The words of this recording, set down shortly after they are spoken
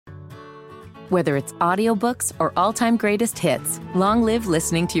Whether it's audiobooks or all-time greatest hits, long live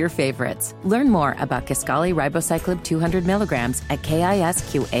listening to your favorites. Learn more about Kisqali Ribociclib 200 milligrams at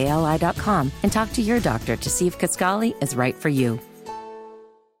KISQALI.com and talk to your doctor to see if Kisqali is right for you.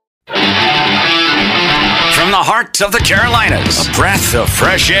 From the heart of the Carolinas, a breath of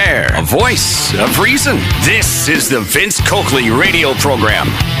fresh air, a voice of reason. This is the Vince Coakley radio program.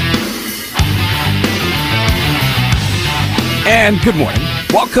 And good morning.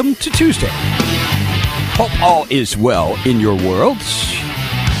 Welcome to Tuesday. Hope all is well in your worlds.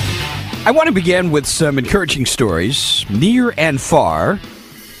 I want to begin with some encouraging stories, near and far.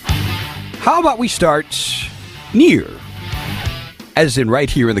 How about we start near, as in right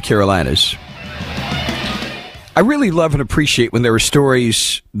here in the Carolinas? I really love and appreciate when there are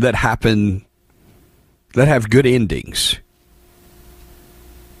stories that happen that have good endings.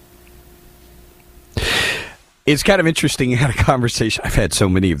 It's kind of interesting. I had a conversation. I've had so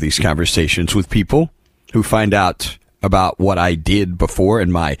many of these conversations with people who find out about what I did before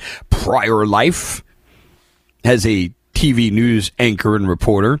in my prior life as a TV news anchor and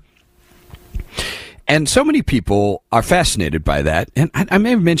reporter. And so many people are fascinated by that. And I may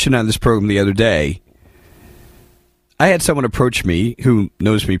have mentioned on this program the other day, I had someone approach me who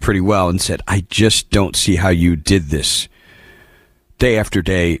knows me pretty well and said, I just don't see how you did this day after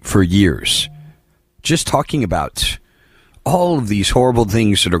day for years. Just talking about all of these horrible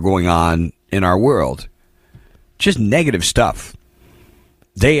things that are going on in our world. Just negative stuff.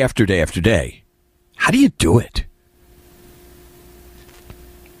 Day after day after day. How do you do it?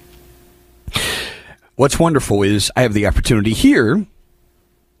 What's wonderful is I have the opportunity here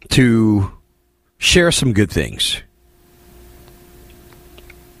to share some good things.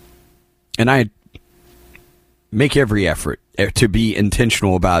 And I make every effort to be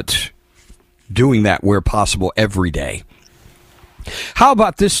intentional about doing that where possible every day. How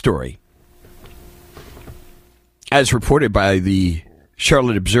about this story? As reported by the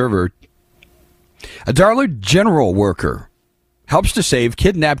Charlotte Observer, a Dollar General worker helps to save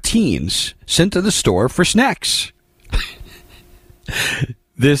kidnapped teens sent to the store for snacks.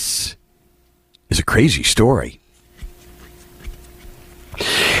 This is a crazy story.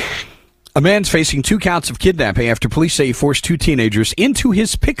 A man's facing 2 counts of kidnapping after police say he forced 2 teenagers into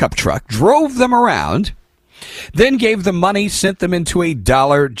his pickup truck, drove them around, then gave them money, sent them into a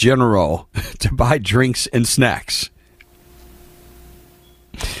Dollar General to buy drinks and snacks.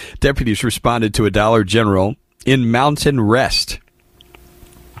 Deputies responded to a Dollar General in Mountain Rest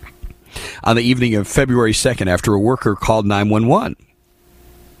on the evening of February 2nd after a worker called 911.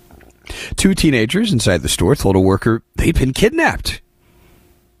 2 teenagers inside the store told a worker they'd been kidnapped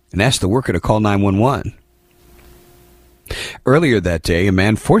and asked the worker to call 911. Earlier that day, a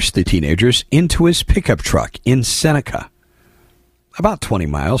man forced the teenagers into his pickup truck in Seneca, about 20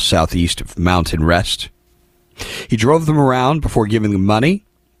 miles southeast of Mountain Rest. He drove them around before giving them money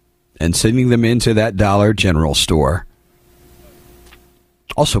and sending them into that Dollar General store.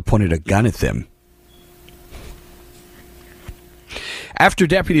 Also pointed a gun at them. After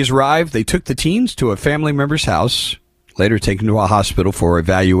deputies arrived, they took the teens to a family member's house, later taken to a hospital for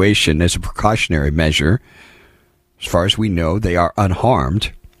evaluation as a precautionary measure. As far as we know, they are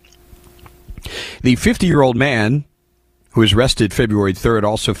unharmed. The 50-year-old man who was arrested February 3rd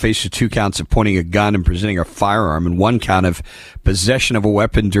also faces 2 counts of pointing a gun and presenting a firearm and 1 count of possession of a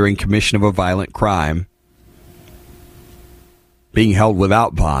weapon during commission of a violent crime, being held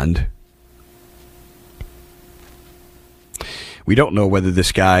without bond. We don't know whether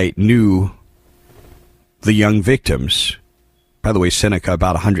this guy knew the young victims. By the way, Seneca,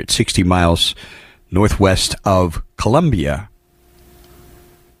 about 160 miles northwest of Columbia.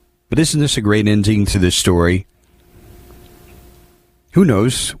 But isn't this a great ending to this story? Who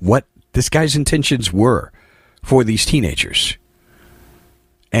knows what this guy's intentions were for these teenagers?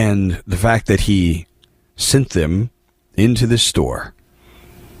 And the fact that he sent them into this store.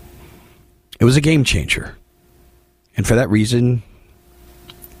 It was a game changer. And for that reason,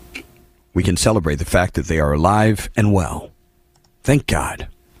 we can celebrate the fact that they are alive and well. Thank God.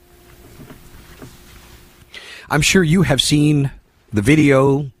 I'm sure you have seen the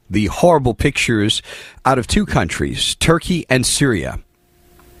video, the horrible pictures out of 2 countries, Turkey and Syria,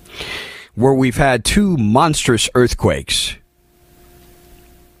 where we've had 2 monstrous earthquakes.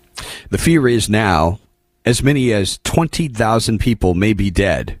 The fear is now as many as 20,000 people may be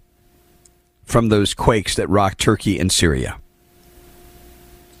dead from those quakes that rocked Turkey and Syria.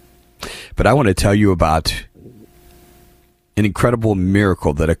 But I want to tell you about an incredible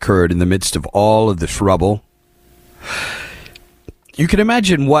miracle that occurred in the midst of all of this rubble. You can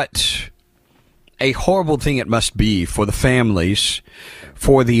imagine what a horrible thing it must be for the families,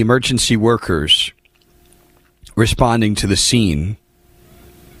 for the emergency workers responding to the scene.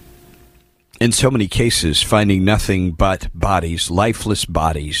 In so many cases, finding nothing but bodies, lifeless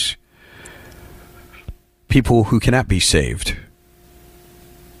bodies. People who cannot be saved.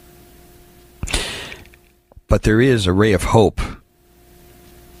 But there is a ray of hope.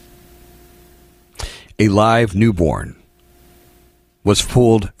 A live newborn was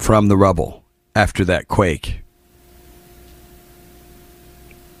pulled from the rubble after that quake.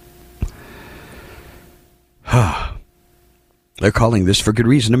 They're calling this, for good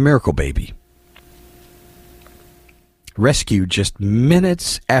reason, a miracle baby. Rescued just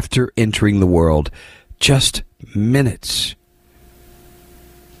minutes after entering the world. Just minutes.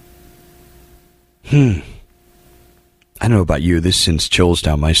 I don't know about you, this sends chills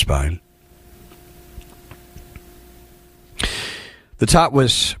down my spine. The tot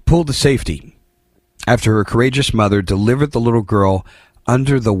was pulled to safety after her courageous mother delivered the little girl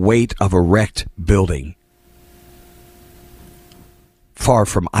under the weight of a wrecked building. Far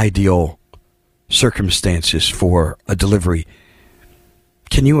from ideal circumstances for a delivery.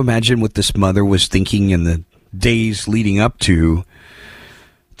 Can you imagine what this mother was thinking in the days leading up to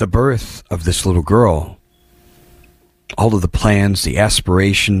the birth of this little girl? All of the plans, the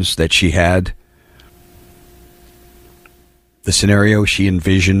aspirations that she had, the scenario she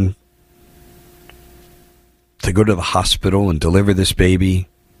envisioned to go to the hospital and deliver this baby.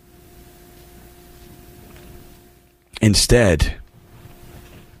 Instead,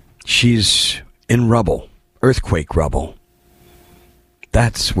 she's in rubble, earthquake rubble.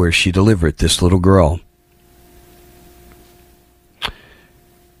 That's where she delivered this little girl.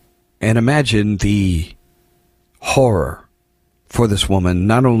 And imagine the horror for this woman,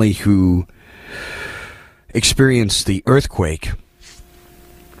 not only who experienced the earthquake,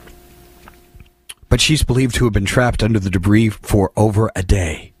 but she's believed to have been trapped under the debris for over a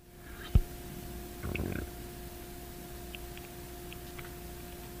day.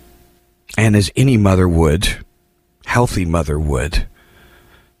 And as any mother would, healthy mother would,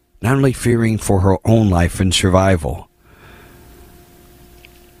 not only fearing for her own life and survival,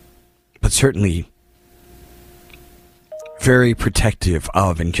 but certainly very protective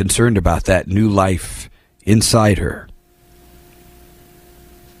of and concerned about that new life inside her.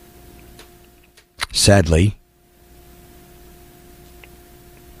 Sadly,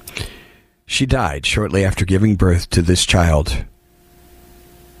 she died shortly after giving birth to this child.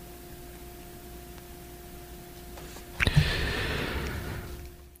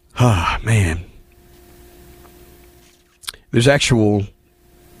 Ah, man. There's actual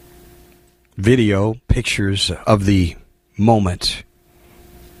video, pictures of the moment.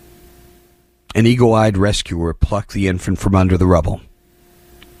 An eagle-eyed rescuer plucked the infant from under the rubble.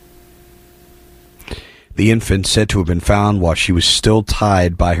 The infant said to have been found while she was still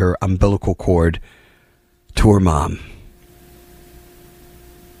tied by her umbilical cord to her mom.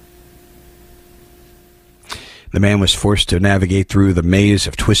 The man was forced to navigate through the maze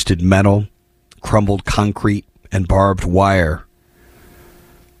of twisted metal, crumbled concrete, and barbed wire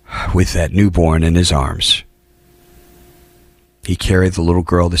with that newborn in his arms. He carried the little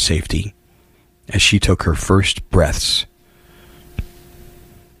girl to safety as she took her first breaths.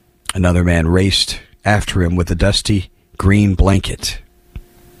 Another man raced after him with a dusty green blanket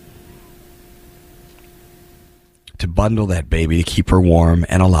to bundle that baby to keep her warm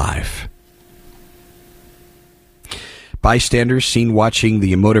and alive. Bystanders seen watching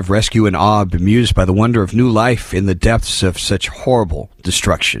the emotive rescue in awe, bemused by the wonder of new life in the depths of such horrible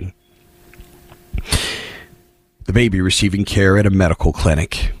destruction. The baby receiving care at a medical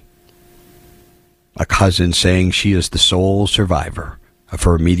clinic. A cousin saying she is the sole survivor of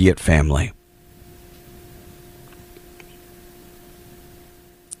her immediate family.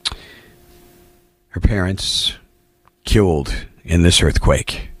 Her parents killed in this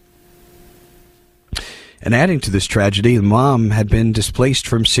earthquake. And adding to this tragedy, the mom had been displaced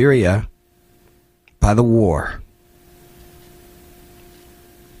from Syria by the war.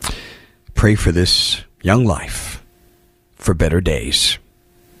 Pray for this young life for better days.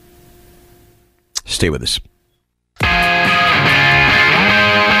 Stay with us.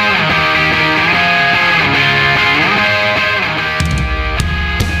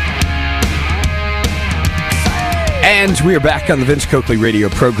 And we are back on the Vince Coakley radio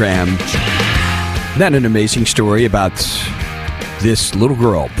program. Not an amazing story about this little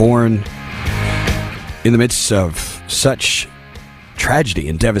girl born in the midst of such tragedy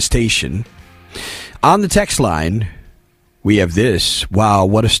and devastation. On the text line, we have this. Wow,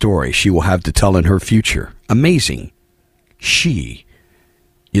 what a story she will have to tell in her future. Amazing. She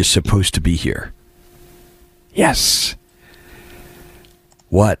is supposed to be here. Yes.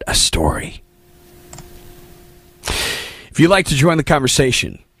 What a story. If you'd like to join the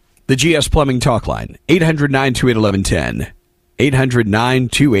conversation, the GS Plumbing Talk Line, 800-928-1110.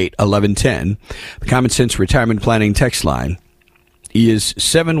 800-928-1110. The Common Sense Retirement Planning text line is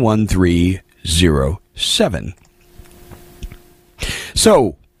 71307.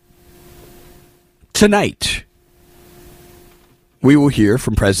 So, tonight, we will hear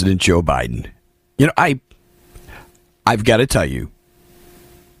from President Joe Biden. You know, I've got to tell you,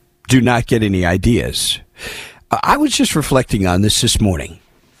 do not get any ideas. I was just reflecting on this morning.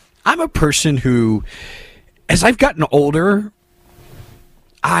 I'm a person who, as I've gotten older,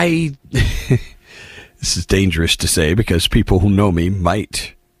 this is dangerous to say because people who know me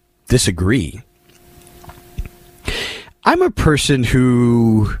might disagree. I'm a person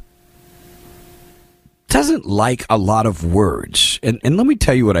who doesn't like a lot of words. And let me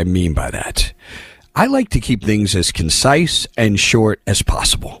tell you what I mean by that. I like to keep things as concise and short as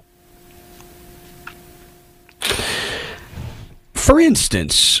possible. For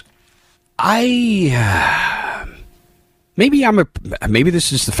instance, maybe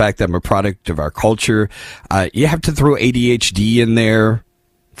this is the fact that I'm a product of our culture. You have to throw ADHD in there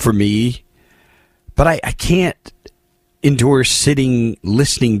for me, but I can't endure sitting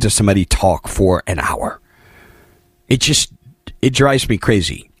listening to somebody talk for an hour. It drives me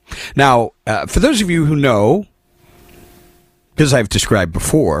crazy. Now, for those of you who know, because I've described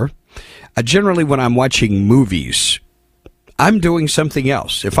before, generally when I'm watching movies, I'm doing something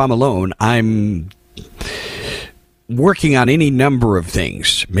else. If I'm alone, I'm working on any number of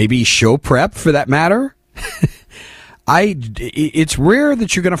things. Maybe show prep, for that matter. It's rare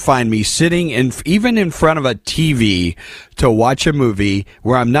that you're going to find me sitting even in front of a TV to watch a movie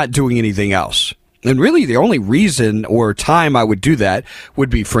where I'm not doing anything else. And really, the only reason or time I would do that would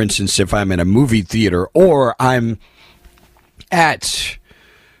be, for instance, if I'm in a movie theater or I'm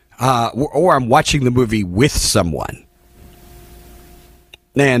or I'm watching the movie with someone.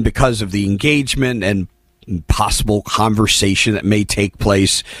 And because of the engagement and possible conversation that may take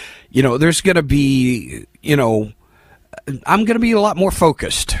place, there's going to be, I'm going to be a lot more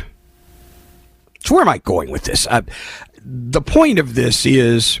focused. So where am I going with this? The point of this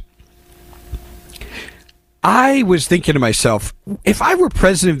is, I was thinking to myself, if I were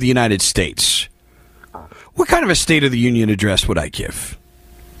president of the United States, what kind of a State of the Union address would I give?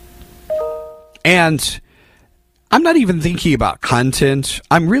 And I'm not even thinking about content.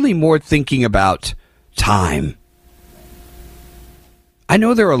 I'm really more thinking about time. I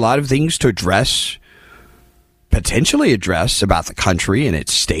know there are a lot of things to potentially address about the country and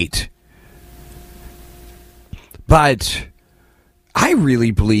its state. But I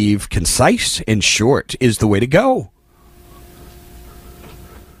really believe concise and short is the way to go.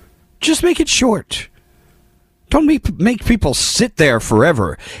 Just make it short. Don't make people sit there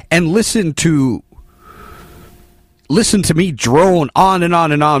forever and listen to me drone on and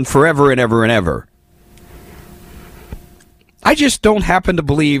on and on forever and ever and ever. I just don't happen to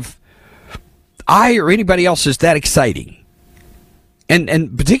believe I or anybody else is that exciting.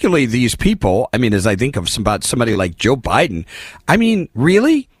 And particularly these people, as I think of about somebody like Joe Biden,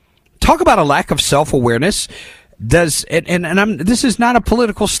 really? Talk about a lack of self-awareness. This is not a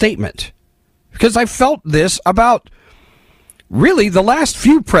political statement. Because I felt this about really the last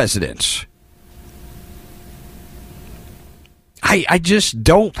few presidents. I just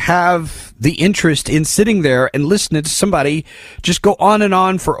don't have the interest in sitting there and listening to somebody just go on and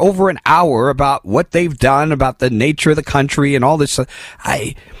on for over an hour about what they've done, about the nature of the country and all this.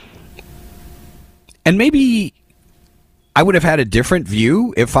 And maybe I would have had a different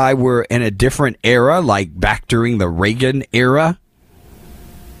view if I were in a different era, like back during the Reagan era.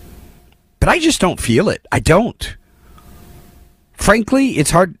 But I just don't feel it. I don't. Frankly,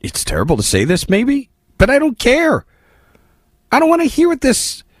 it's terrible to say this maybe, but I don't care. I don't want to hear what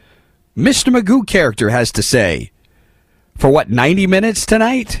this Mr. Magoo character has to say. For 90 minutes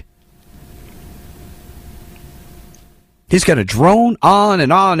tonight? He's going to drone on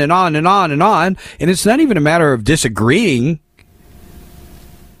and on and on and on and on, and it's not even a matter of disagreeing.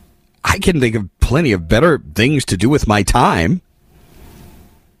 I can think of plenty of better things to do with my time.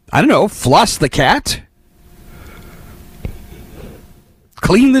 I don't know, floss the cat?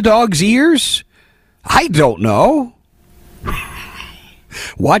 Clean the dog's ears? I don't know.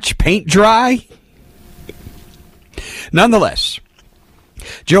 Watch paint dry? Nonetheless,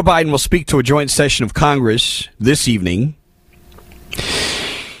 Joe Biden will speak to a joint session of Congress this evening.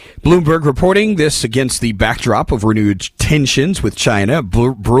 Bloomberg reporting this against the backdrop of renewed tensions with China,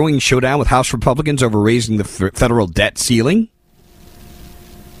 brewing showdown with House Republicans over raising the federal debt ceiling.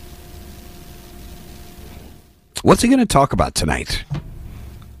 What's he going to talk about tonight?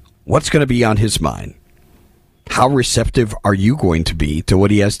 What's going to be on his mind? How receptive are you going to be to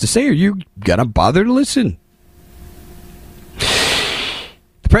what he has to say? Are you going to bother to listen?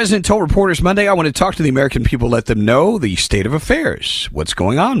 The president told reporters Monday, I want to talk to the American people, let them know the state of affairs. What's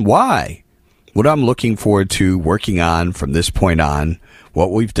going on? Why? What I'm looking forward to working on from this point on,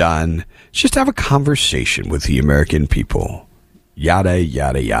 what we've done, just have a conversation with the American people. Yada,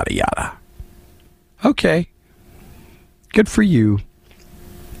 yada, yada, yada. Okay. Good for you.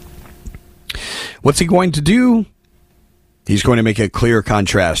 What's he going to do? He's going to make a clear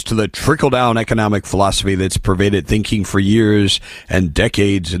contrast to the trickle-down economic philosophy that's pervaded thinking for years and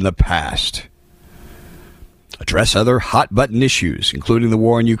decades in the past. Address other hot-button issues, including the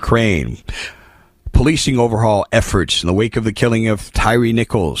war in Ukraine, policing overhaul efforts in the wake of the killing of Tyre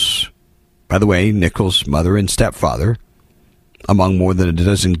Nichols. By the way, Nichols' mother and stepfather, among more than a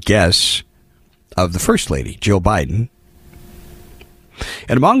dozen guests of the First Lady, Jill Biden.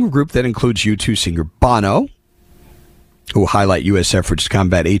 And among a group that includes U2 singer Bono, who will highlight U.S. efforts to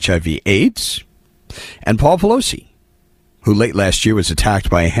combat HIV/AIDS, and Paul Pelosi, who late last year was attacked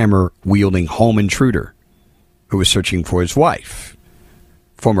by a hammer-wielding home intruder who was searching for his wife,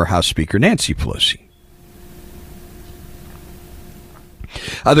 former House Speaker Nancy Pelosi.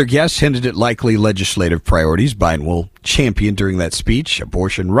 Other guests hinted at likely legislative priorities Biden will champion during that speech: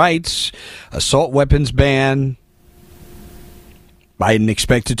 abortion rights, assault weapons ban. Biden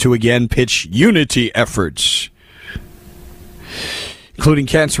expected to again pitch unity efforts, including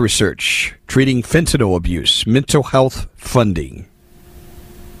cancer research, treating fentanyl abuse, mental health funding.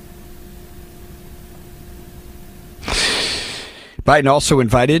 Biden also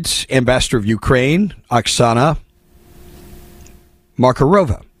invited Ambassador of Ukraine, Oksana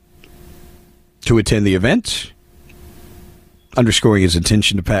Markarova, to attend the event, underscoring his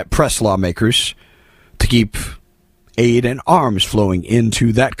intention to press lawmakers to keep aid and arms flowing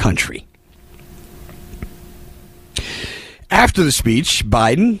into that country. After the speech,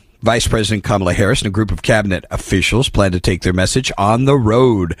 Biden, Vice President Kamala Harris, and a group of cabinet officials plan to take their message on the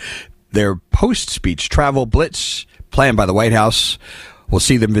road. Their post-speech travel blitz, planned by the White House, will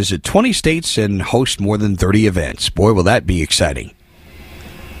see them visit 20 states and host more than 30 events. Boy, will that be exciting.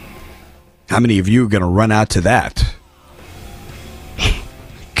 How many of you are going to run out to that?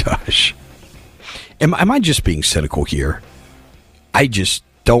 Gosh. Am I just being cynical here? I just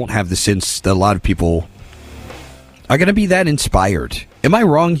don't have the sense that a lot of people are going to be that inspired. Am I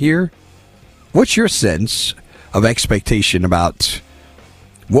wrong here? What's your sense of expectation about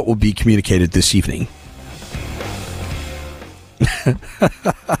what will be communicated this evening?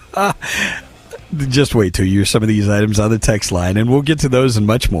 Just wait till you hear some of these items on the text line, and we'll get to those and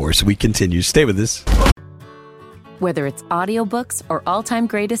much more. So we continue. Stay with us. Whether it's audiobooks or all-time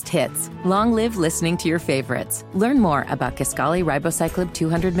greatest hits, long live listening to your favorites. Learn more about Kisqali Ribociclib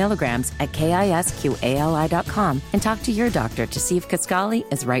 200 milligrams at KISQALI.com and talk to your doctor to see if Kisqali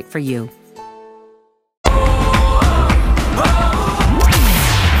is right for you.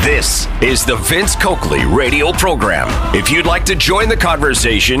 This is the Vince Coakley radio program. If you'd like to join the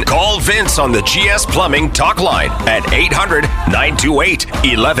conversation, call Vince on the GS Plumbing talk line at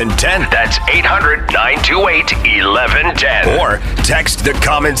 800-928-1110. That's 800-928-1110. Or text the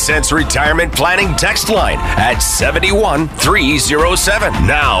Common Sense Retirement Planning text line at 71307.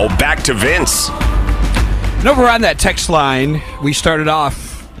 Now back to Vince. And over on that text line, we started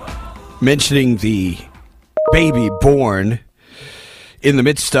off mentioning the baby born in the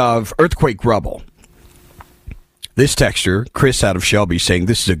midst of earthquake rubble. This texter, Chris out of Shelby, saying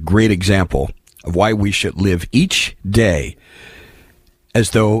this is a great example of why we should live each day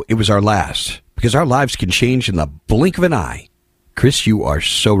as though it was our last, because our lives can change in the blink of an eye. Chris, you are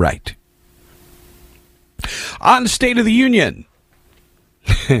so right. On State of the Union.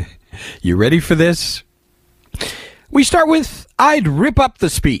 You ready for this? We start with, I'd rip up the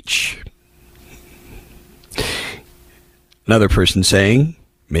speech. Another person saying,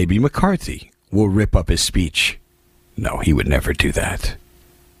 maybe McCarthy will rip up his speech. No, he would never do that.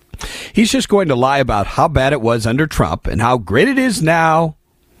 He's just going to lie about how bad it was under Trump and how great it is now,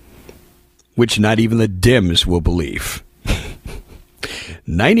 which not even the Dems will believe.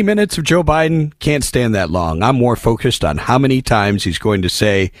 90 minutes of Joe Biden, can't stand that long. I'm more focused on how many times he's going to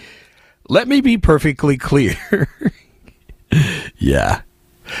say, let me be perfectly clear. Yeah.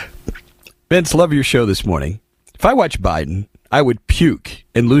 Vince, love your show this morning. If I watch Biden, I would puke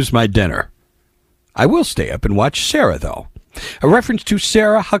and lose my dinner. I will stay up and watch Sarah, though. A reference to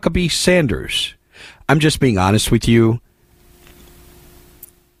Sarah Huckabee Sanders. I'm just being honest with you.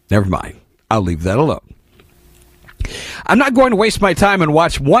 Never mind. I'll leave that alone. I'm not going to waste my time and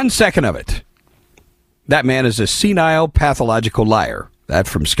watch 1 second of it. That man is a senile, pathological liar. That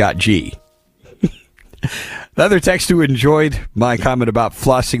from Scott G. The other text who enjoyed my comment about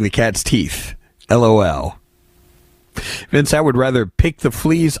flossing the cat's teeth. LOL. Vince, I would rather pick the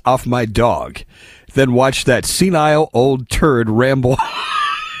fleas off my dog than watch that senile old turd ramble.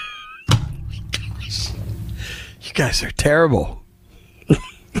 You guys are terrible.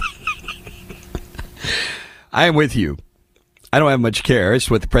 I am with you. I don't have much care. It's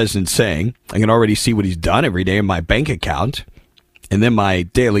what the president's saying. I can already see what he's done every day in my bank account and then my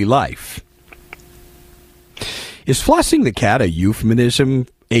daily life. Is flossing the cat a euphemism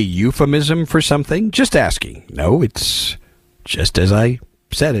for something? Just asking. No, it's just as I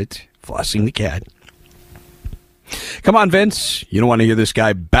said it. Flossing the cat. Come on, Vince. You don't want to hear this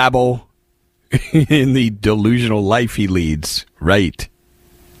guy babble in the delusional life he leads. Right.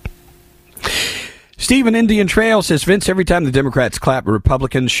 Stephen Indian Trail says, Vince, every time the Democrats clap,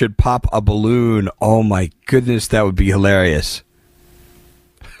 Republicans should pop a balloon. Oh, my goodness, that would be hilarious.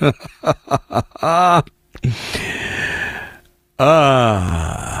 Vince,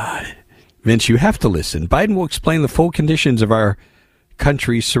 you have to listen. Biden will explain the full conditions of our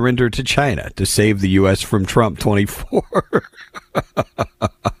country's surrender to China to save the U.S. from Trump 24.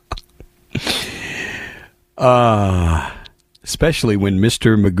 Especially when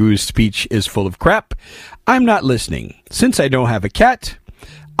Mr. Magoo's speech is full of crap. I'm not listening. Since I don't have a cat,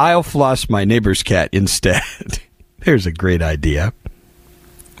 I'll floss my neighbor's cat instead. There's a great idea.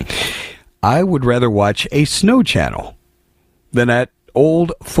 I would rather watch a Snow Channel than that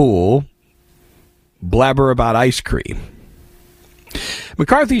old fool blabber about ice cream.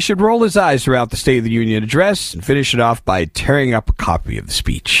 McCarthy should roll his eyes throughout the State of the Union address and finish it off by tearing up a copy of the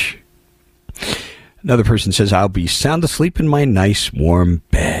speech. Another person says, I'll be sound asleep in my nice warm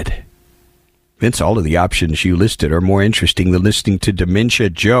bed. Vince, all of the options you listed are more interesting than listening to Dementia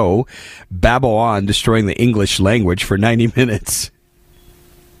Joe babble on, destroying the English language for 90 minutes.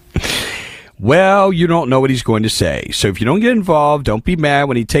 Well, you don't know what he's going to say, so if you don't get involved, don't be mad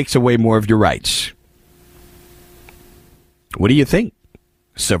when he takes away more of your rights. What do you think?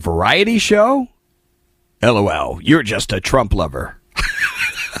 It's a variety show? LOL, you're just a Trump lover.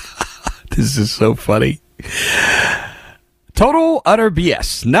 This is so funny. Total, utter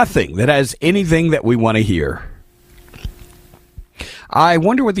BS. Nothing that has anything that we want to hear. I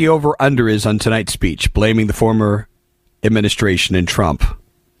wonder what the over-under is on tonight's speech, blaming the former administration and Trump.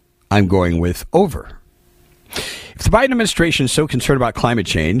 I'm going with over. If the Biden administration is so concerned about climate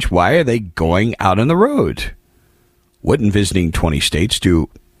change, why are they going out on the road? Wouldn't visiting 20 states do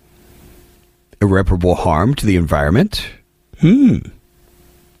irreparable harm to the environment? Vince,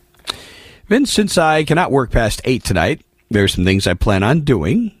 since I cannot work past 8 tonight, there are some things I plan on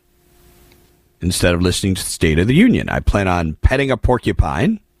doing. Instead of listening to the State of the Union, I plan on petting a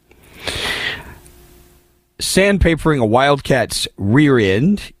porcupine, sandpapering a wildcat's rear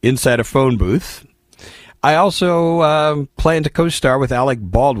end inside a phone booth. I also plan to co-star with Alec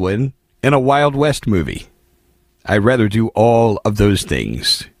Baldwin in a Wild West movie. I'd rather do all of those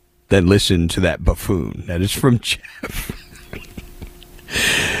things than listen to that buffoon. That is from Jeff.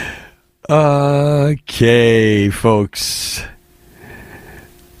 Okay, folks.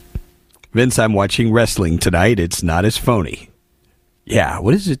 Vince, I'm watching wrestling tonight. It's not as phony. Yeah,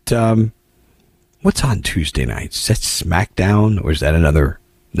 what is it? What's on Tuesday nights? Is that SmackDown or is that another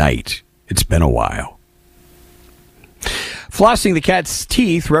night? It's been a while. Flossing the cat's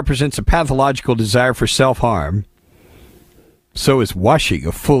teeth represents a pathological desire for self-harm. So is washing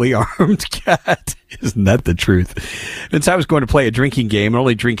a fully armed cat. Isn't that the truth? Since I was going to play a drinking game and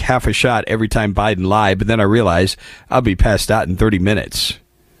only drink half a shot every time Biden lied, but then I realized I'll be passed out in 30 minutes.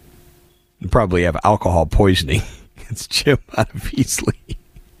 And probably have alcohol poisoning. It's Jim out of Beasley.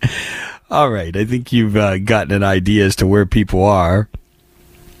 All right, I think you've gotten an idea as to where people are.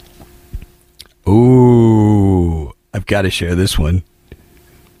 Ooh, I've got to share this one.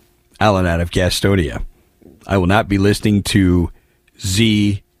 Alan out of Gastonia. I will not be listening to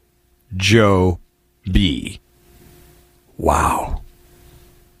Z. Joe B. Wow.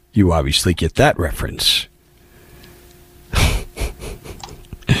 You obviously get that reference.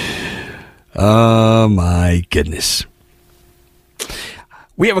 Oh, my goodness.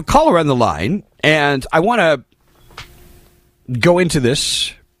 We have a caller on the line, and I want to go into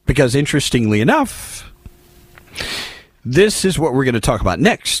this because, interestingly enough, this is what we're going to talk about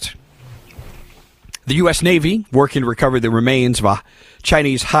next. The U.S. Navy working to recover the remains of a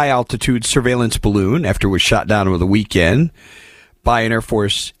Chinese high-altitude surveillance balloon after it was shot down over the weekend by an Air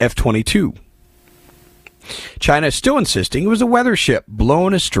Force F-22. China is still insisting it was a weather ship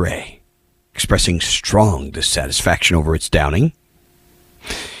blown astray, expressing strong dissatisfaction over its downing.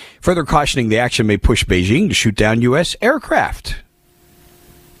 further cautioning the action may push Beijing to shoot down U.S. aircraft.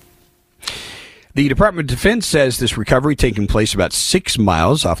 The Department of Defense says this recovery taking place about 6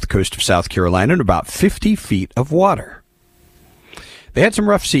 miles off the coast of South Carolina in about 50 feet of water. They had some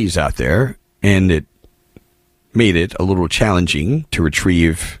rough seas out there, and it made it a little challenging to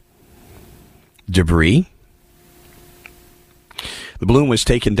retrieve debris. The balloon was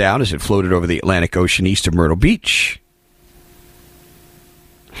taken down as it floated over the Atlantic Ocean east of Myrtle Beach.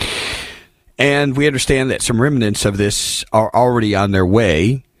 And we understand that some remnants of this are already on their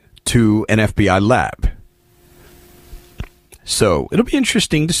way to an FBI lab. So it'll be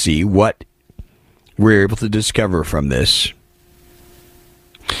interesting to see what we're able to discover from this.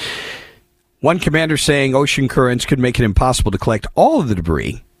 One commander saying ocean currents could make it impossible to collect all of the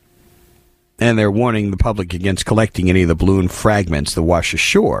debris, and they're warning the public against collecting any of the balloon fragments that wash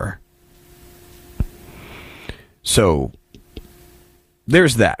ashore. So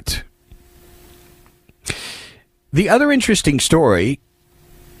there's that. The other interesting story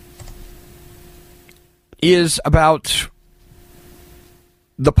is about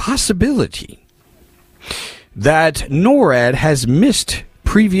the possibility that NORAD has missed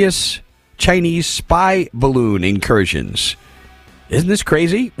previous Chinese spy balloon incursions. Isn't this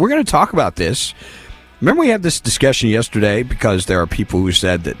crazy? We're going to talk about this. Remember we had this discussion yesterday because there are people who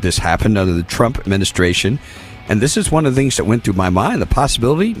said that this happened under the Trump administration, and this is one of the things that went through my mind, the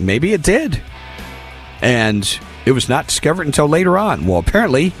possibility maybe it did. And it was not discovered until later on. Well,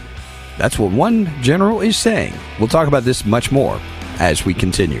 apparently that's what one general is saying. We'll talk about this much more as we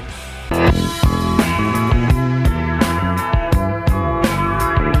continue.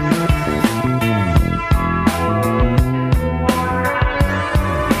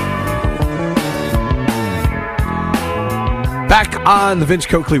 Back on the Vince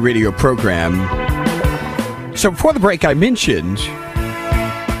Coakley radio program. So before the break, I mentioned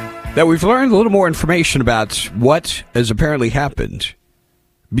that we've learned a little more information about what has apparently happened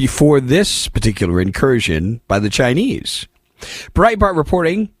before this particular incursion by the Chinese. Breitbart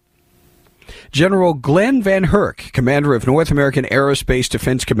reporting, General Glenn Van Herk, commander of North American Aerospace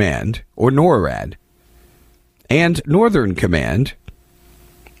Defense Command, or NORAD, and Northern Command,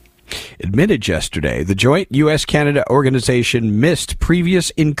 admitted yesterday the joint U.S.-Canada organization missed previous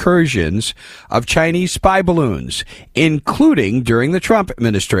incursions of Chinese spy balloons, including during the Trump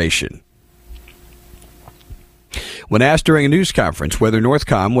administration. When asked during a news conference whether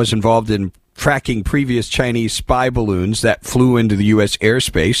Northcom was involved in tracking previous Chinese spy balloons that flew into the U.S.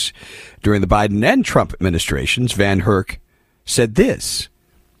 airspace during the Biden and Trump administrations, Van Herk said this.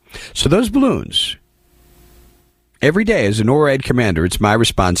 So those balloons, every day as a NORAD commander, it's my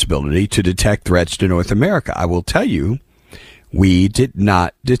responsibility to detect threats to North America. I will tell you, we did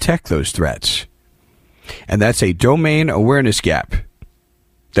not detect those threats. And that's a domain awareness gap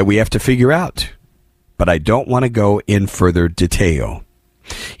that we have to figure out. But I don't want to go in further detail.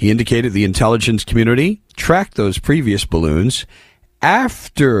 He indicated the intelligence community tracked those previous balloons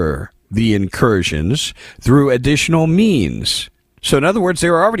after the incursions through additional means. So in other words, they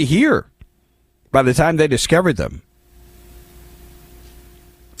were already here by the time they discovered them.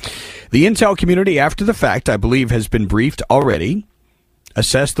 The intel community, after the fact, I believe, has been briefed already,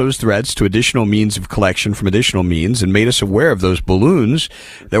 assessed those threats to additional means of collection from additional means, and made us aware of those balloons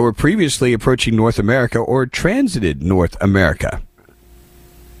that were previously approaching North America or transited North America.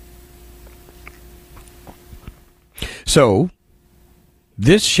 So,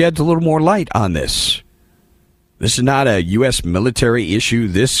 this sheds a little more light on this. This is not a U.S. military issue.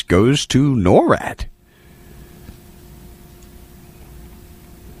 This goes to NORAD,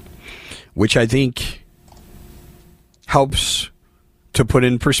 which I think helps to put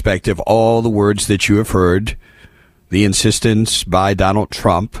in perspective all the words that you have heard, the insistence by Donald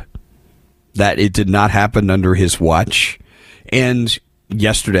Trump that it did not happen under his watch. And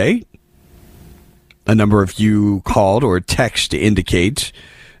yesterday, a number of you called or texted to indicate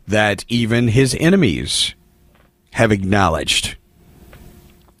that even his enemies have acknowledged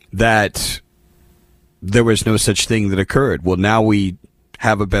that there was no such thing that occurred. Well, now we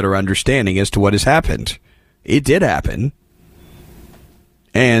have a better understanding as to what has happened. It did happen.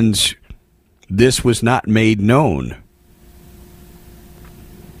 And this was not made known,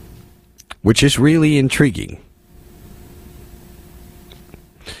 which is really intriguing.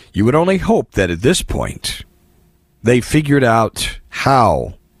 You would only hope that at this point they figured out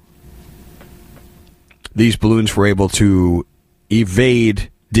how these balloons were able to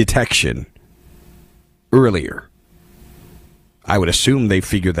evade detection earlier. I would assume they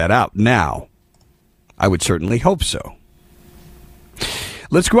figured that out now. I would certainly hope so.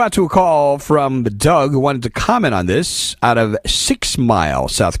 Let's go out to a call from Doug, who wanted to comment on this out of 6 Mile,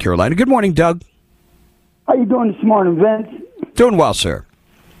 South Carolina. Good morning, Doug. How you doing this morning, Vince? Doing well, sir.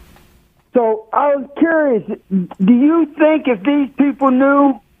 So I was curious, do you think if these people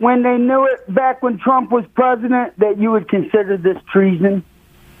knew when they knew it back when Trump was president that you would consider this treason?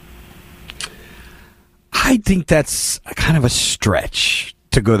 I think that's kind of a stretch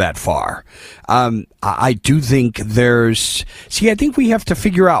to go that far. I do think I think we have to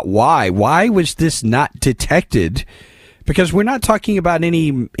figure out why. Why was this not detected? Because we're not talking about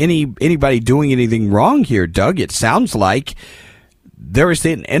anybody doing anything wrong here, Doug. It sounds like there is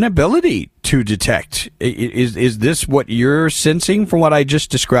an inability to detect. Is this what you're sensing from what I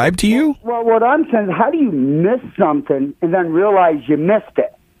just described to you? Well, what I'm saying is, how do you miss something and then realize you missed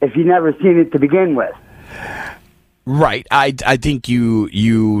it if you never seen it to begin with? Right. I think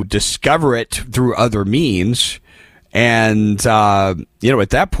you discover it through other means, and at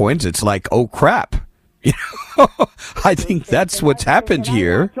that point it's like, oh crap. I think that's what's happened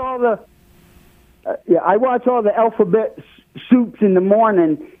here. I watch all the alphabet soups in the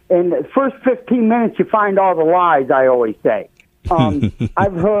morning, and the first 15 minutes you find all the lies, I always say.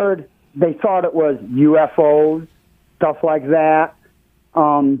 I've heard they thought it was UFOs, stuff like that.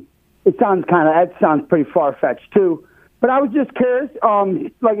 That sounds pretty far-fetched too. But I was just curious.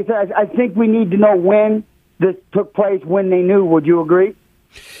 Like I said, I think we need to know when this took place, when they knew. Would you agree?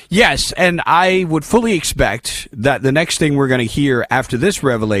 Yes, and I would fully expect that the next thing we're going to hear after this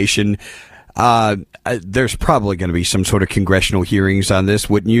revelation, there's probably going to be some sort of congressional hearings on this,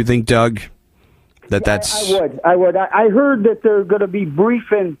 wouldn't you think, Doug? I would. I heard that they're going to be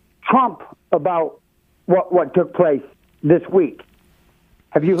briefing Trump about what took place this week.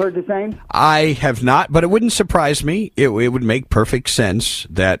 Have you heard the same? I have not, but it wouldn't surprise me. It would make perfect sense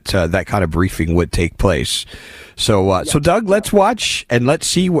that that kind of briefing would take place. So, Doug, let's watch and let's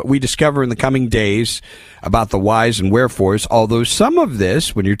see what we discover in the coming days about the whys and wherefores. Although some of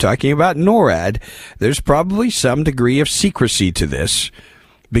this, when you're talking about NORAD, there's probably some degree of secrecy to this,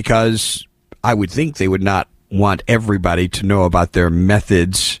 because I would think they would not want everybody to know about their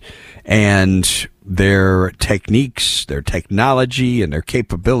methods and their techniques, their technology, and their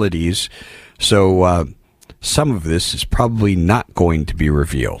capabilities. So some of this is probably not going to be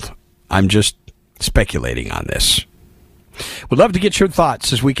revealed. I'm just speculating on this. Would love to get your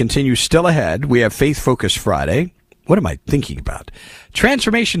thoughts as we continue still ahead. We have Faith Focus Friday. What am I thinking about?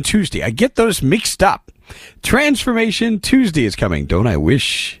 Transformation Tuesday. I get those mixed up. Transformation Tuesday is coming. Don't I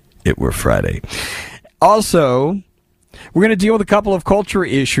wish it were Friday? Also, we're going to deal with a couple of culture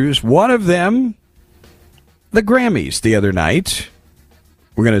issues. One of them, the Grammys the other night.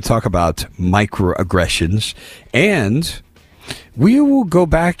 We're going to talk about microaggressions, and we will go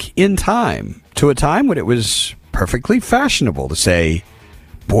back in time to a time when it was perfectly fashionable to say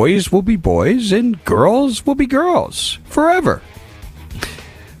boys will be boys and girls will be girls forever.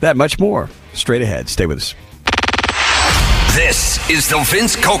 That much more straight ahead. Stay with us. This is the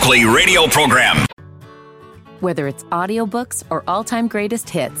Vince Coakley radio program. Whether it's audiobooks or all-time greatest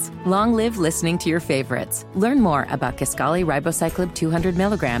hits, long live listening to your favorites. Learn more about Kisqali Ribociclib 200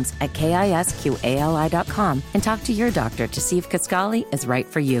 milligrams at KISQALI.com and talk to your doctor to see if Kisqali is right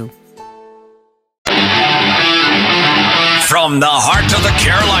for you. From the heart of the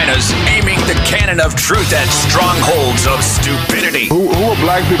Carolinas, aiming the cannon of truth at strongholds of stupidity. Who are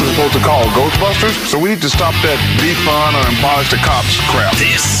black people supposed to call Ghostbusters? So we need to stop that defund or abolish the cops crap.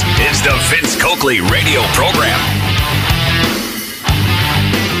 This is the Vince Coakley radio program.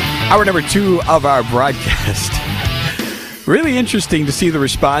 Hour number 2 of our broadcast. Really interesting to see the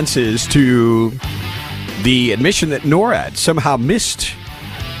responses to the admission that NORAD somehow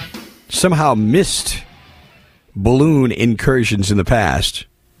missed balloon incursions in the past.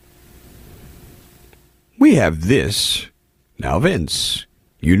 We have this. Now, Vince,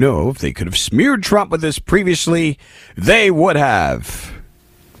 you know, if they could have smeared Trump with this previously, they would have.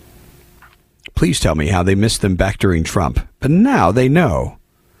 Please tell me how they missed them back during Trump. But now they know.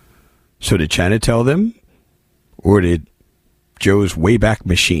 So did China tell them? Or did Joe's Wayback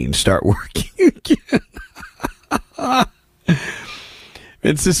Machine start working again?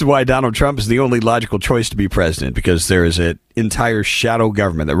 This is why Donald Trump is the only logical choice to be president, because there is an entire shadow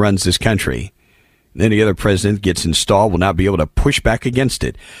government that runs this country. And any other president gets installed will not be able to push back against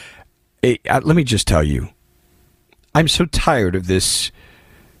it. Let me just tell you, I'm so tired of this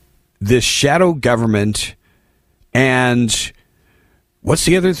shadow government. And what's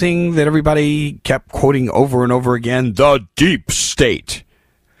the other thing that everybody kept quoting over and over again? The deep state.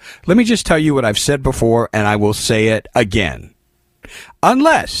 Let me just tell you what I've said before, and I will say it again.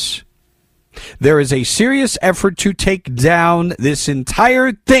 Unless there is a serious effort to take down this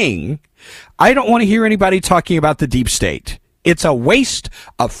entire thing, I don't want to hear anybody talking about the deep state. It's a waste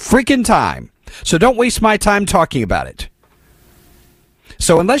of freaking time. So don't waste my time talking about it.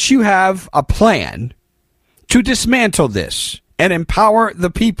 So unless you have a plan to dismantle this and empower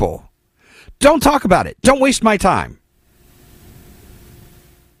the people, don't talk about it. Don't waste my time.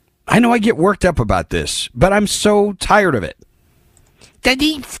 I know I get worked up about this, but I'm so tired of it. The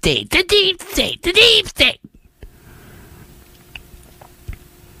deep state, the deep state, the deep state.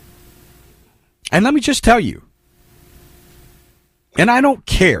 And let me just tell you, and I don't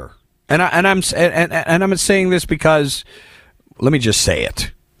care, and I'm saying this because, let me just say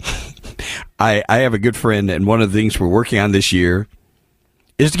it. I have a good friend, and one of the things we're working on this year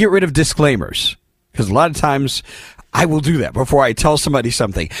is to get rid of disclaimers, because a lot of times I will do that before I tell somebody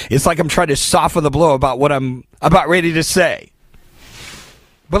something. It's like I'm trying to soften the blow about what I'm about ready to say.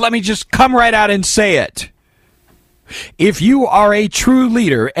 But let me just come right out and say it. If you are a true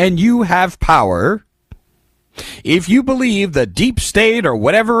leader and you have power, if you believe the deep state or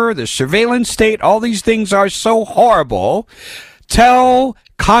whatever, the surveillance state, all these things are so horrible, tell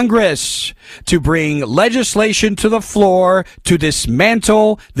Congress to bring legislation to the floor to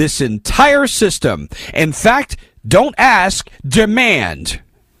dismantle this entire system. In fact, don't ask, demand.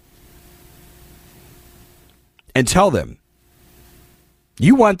 And tell them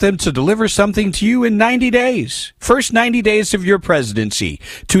you want them to deliver something to you in 90 days. First 90 days of your presidency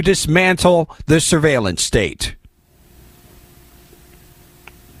to dismantle the surveillance state.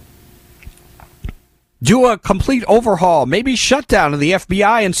 Do a complete overhaul, maybe shut down of the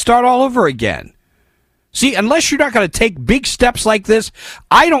FBI and start all over again. See, unless you're not going to take big steps like this,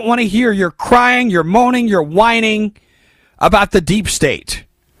 I don't want to hear your crying, your moaning, your whining about the deep state.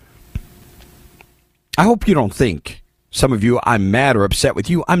 I hope you don't think, some of you, I'm mad or upset with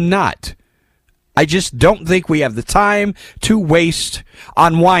you. I'm not. I just don't think we have the time to waste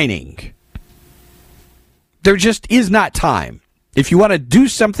on whining. There just is not time. If you want to do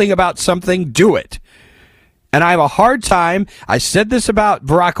something about something, do it. And I have a hard time. I said this about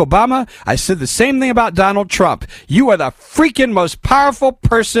Barack Obama. I said the same thing about Donald Trump. You are the freaking most powerful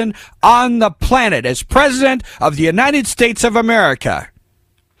person on the planet as president of the United States of America.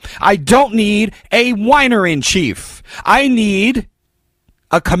 I don't need a whiner-in-chief. I need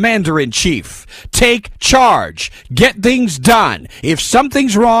a commander-in-chief. Take charge. Get things done. If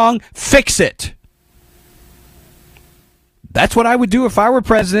something's wrong, fix it. That's what I would do if I were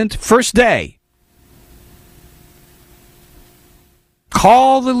president, first day.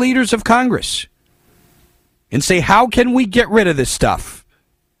 Call the leaders of Congress and say, how can we get rid of this stuff?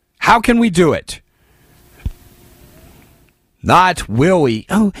 How can we do it? Not will we.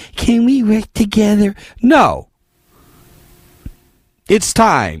 Oh, can we work together? No. It's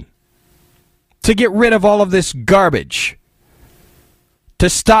time to get rid of all of this garbage. To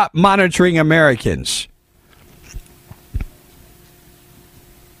stop monitoring Americans.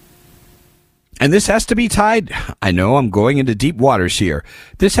 And this has to be tied, I know I'm going into deep waters here.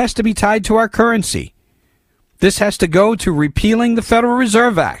 This has to be tied to our currency. This has to go to repealing the Federal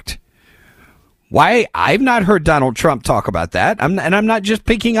Reserve Act. Why? I've not heard Donald Trump talk about that. I'm not just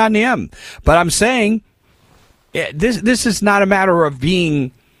picking on him. But I'm saying this is not a matter of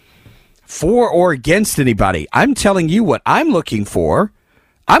being for or against anybody. I'm telling you what I'm looking for.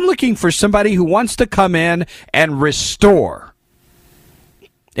 I'm looking for somebody who wants to come in and restore.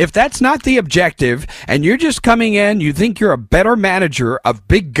 If that's not the objective and you're just coming in, you think you're a better manager of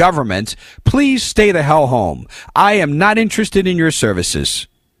big government, please stay the hell home. I am not interested in your services.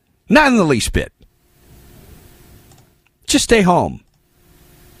 Not in the least bit. Just stay home.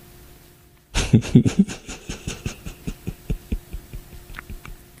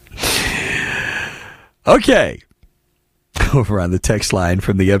 Okay. Over on the text line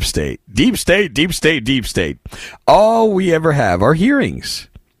from the upstate. Deep state, deep state, deep state. All we ever have are hearings.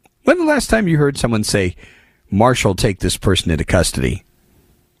 When the last time you heard someone say, Marshall, take this person into custody?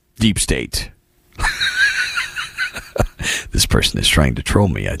 Deep state. This person is trying to troll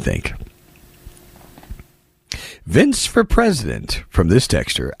me, I think. Vince for president from this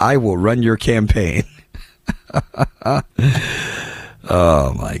texter. I will run your campaign.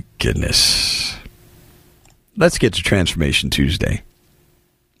 Oh, my goodness. Let's get to Transformation Tuesday.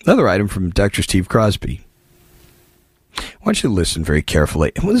 Another item from Dr. Steve Crosby. I want you to listen very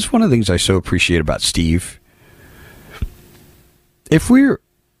carefully. And this is one of the things I so appreciate about Steve. If we're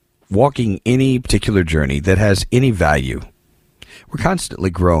walking any particular journey that has any value, we're constantly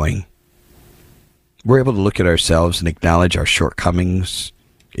growing. We're able to look at ourselves and acknowledge our shortcomings,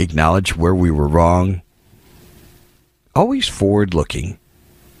 acknowledge where we were wrong. Always forward looking.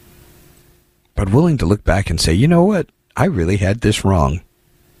 but willing to look back and say, you know what? I really had this wrong.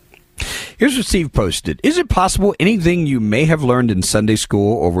 Here's what Steve posted. Is it possible anything you may have learned in Sunday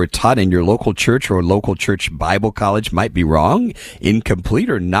school or were taught in your local church or local church Bible college might be wrong, incomplete,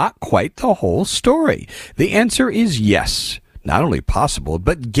 or not quite the whole story? The answer is yes. Not only possible,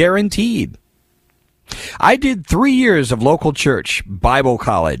 but guaranteed. I did 3 years of local church Bible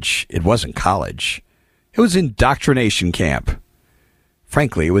college. It wasn't college. It was indoctrination camp.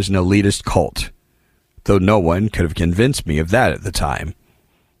 Frankly, it was an elitist cult, though no one could have convinced me of that at the time.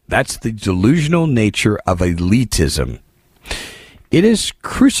 That's the delusional nature of elitism. It is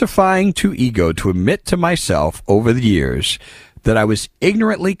crucifying to ego to admit to myself over the years that I was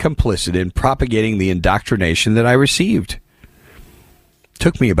ignorantly complicit in propagating the indoctrination that I received. It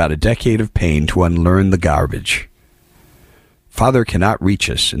took me about a decade of pain to unlearn the garbage. Father cannot reach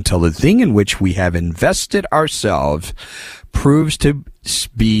us until the thing in which we have invested ourselves proves to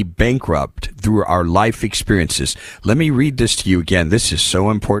be bankrupt through our life experiences. Let me read this to you again. This is so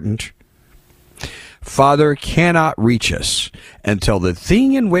important. Father cannot reach us until the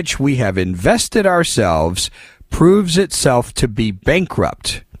thing in which we have invested ourselves proves itself to be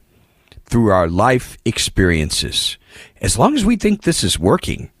bankrupt through our life experiences. As long as we think this is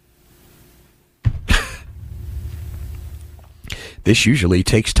working, this usually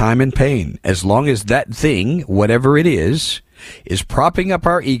takes time and pain. As long as that thing, whatever it is propping up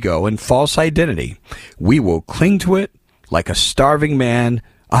our ego and false identity, we will cling to it like a starving man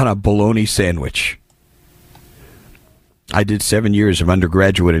on a bologna sandwich. I did 7 years of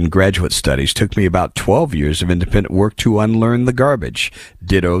undergraduate and graduate studies. Took me about 12 years of independent work to unlearn the garbage.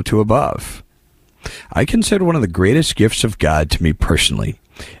 Ditto to above. I consider one of the greatest gifts of God to me personally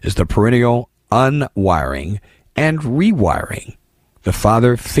is the perennial unwiring and rewiring the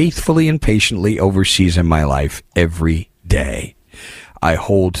Father faithfully and patiently oversees in my life every day. I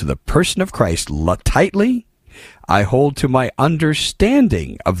hold to the person of Christ tightly. I hold to my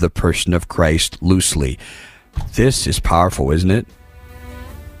understanding of the person of Christ loosely. This is powerful, isn't it?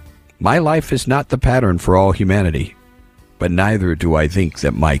 My life is not the pattern for all humanity, but neither do I think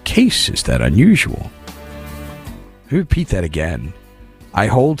that my case is that unusual. Let me repeat that again. I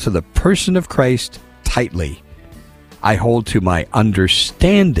hold to the person of Christ tightly. I hold to my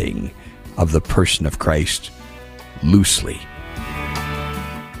understanding of the person of Christ loosely.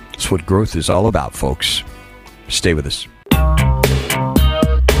 That's what growth is all about, folks. Stay with us.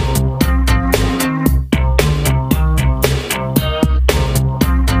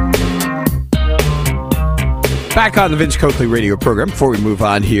 Back on the Vince Coakley radio program. Before we move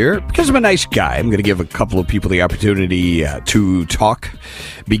on here, because I'm a nice guy, I'm going to give a couple of people the opportunity to talk.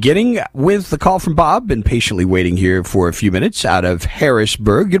 Beginning with the call from Bob. Been patiently waiting here for a few minutes out of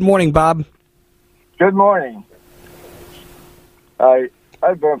Harrisburg. Good morning, Bob. Good morning. I've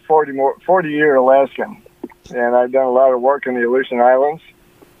been a 40-year Alaskan, and I've done a lot of work in the Aleutian Islands.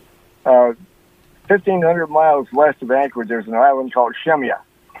 1,500 miles west of Anchorage, there's an island called Shemya.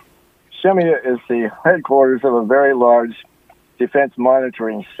 Shemya is the headquarters of a very large defense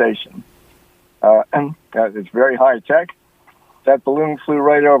monitoring station. And it's very high-tech. That balloon flew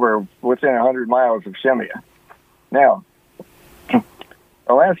right over within 100 miles of Shemya. Now,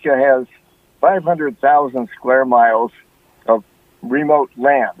 Alaska has 500,000 square miles of remote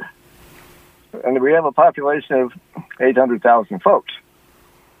land. And we have a population of 800,000 folks.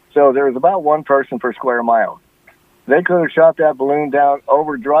 So there's about one person per square mile. They could have shot that balloon down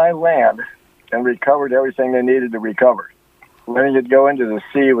over dry land and recovered everything they needed to recover. Letting it go into the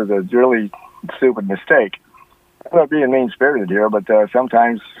sea was a really stupid mistake. I'm not being mean-spirited here, but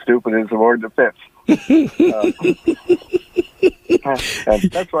sometimes stupid is the word that fits.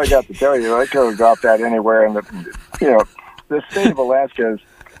 And that's what I got to tell you. I could have dropped that anywhere. And the state of Alaska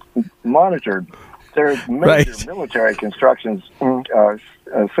is monitored. There's major military constructions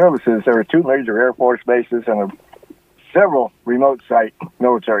services. There are 2 major Air Force bases and several remote site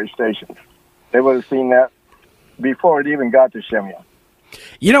military stations. They would have seen that before it even got to Shemya.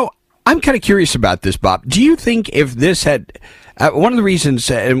 You know, I'm kind of curious about this, Bob. Do you think if this had one of the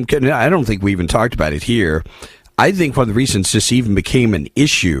reasons, and I don't think we even talked about it here, I think one of the reasons this even became an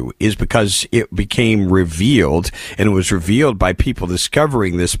issue is because it became revealed, and it was revealed by people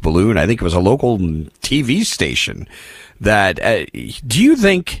discovering this balloon. I think it was a local TV station. That do you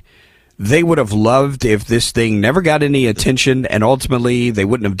think they would have loved if this thing never got any attention, and ultimately they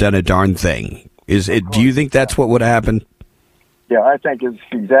wouldn't have done a darn thing? Do you think that's what would have happened? Yeah, I think it's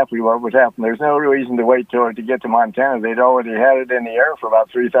exactly what would happen. There's no reason to wait till to get to Montana. They'd already had it in the air for about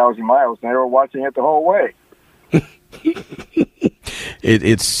 3,000 miles, and they were watching it the whole way.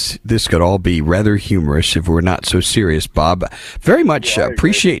 This could all be rather humorous if we're not so serious, Bob. Very much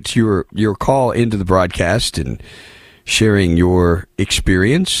appreciate your call into the broadcast and sharing your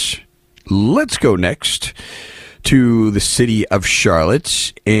experience. Let's go next to the city of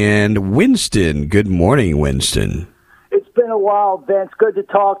Charlotte and Winston. Good morning, Winston. It's been a while, Vince. Good to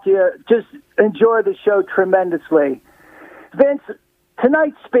talk to you. Just enjoy the show tremendously. Vince,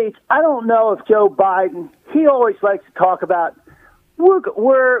 tonight's speech, I don't know if Joe Biden, he always likes to talk about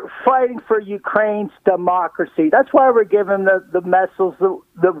we're fighting for Ukraine's democracy. That's why we're giving the missiles,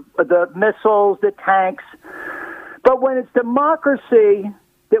 the missiles, the tanks. But when it's democracy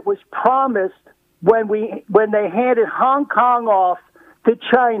that was promised when they handed Hong Kong off to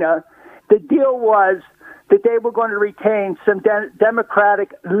China, the deal was that they were going to retain some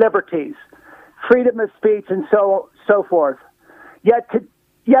democratic liberties, freedom of speech, and so forth. Yet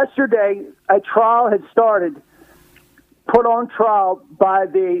yesterday, a trial had started, put on trial by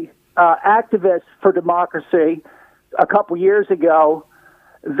the activists for democracy a couple years ago,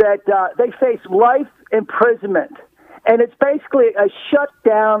 that they face life imprisonment. And it's basically a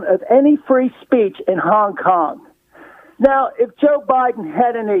shutdown of any free speech in Hong Kong. Now, if Joe Biden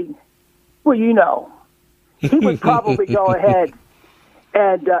had any, well, you know, he would probably go ahead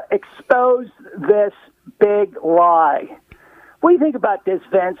and expose this big lie. What do you think about this,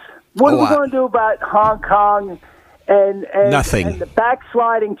 Vince? What are we going to do about Hong Kong and nothing. And the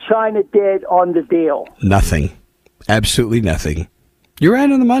backsliding China did on the deal? Nothing. Absolutely nothing. You're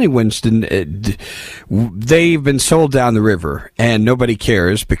right on the money, Winston. They've been sold down the river, and nobody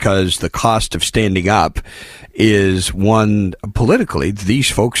cares because the cost of standing up is one politically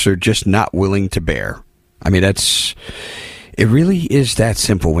these folks are just not willing to bear. I mean, it really is that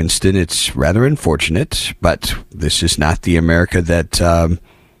simple, Winston. It's rather unfortunate, but this is not the America that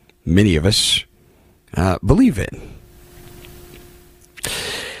many of us believe in.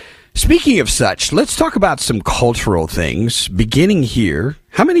 Speaking of such, let's talk about some cultural things, beginning here.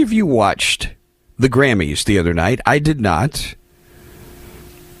 How many of you watched the Grammys the other night? I did not.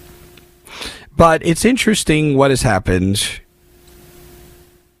 But it's interesting what has happened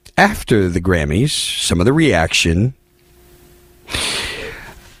after the Grammys, some of the reaction.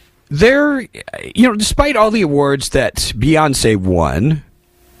 There, despite all the awards that Beyonce won,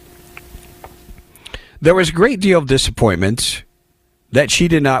 there was a great deal of disappointment that she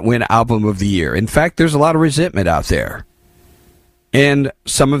did not win Album of the Year. In fact, there's a lot of resentment out there. And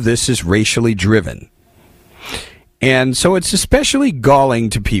some of this is racially driven. And so it's especially galling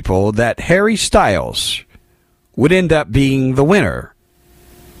to people that Harry Styles would end up being the winner.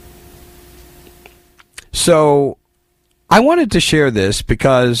 So I wanted to share this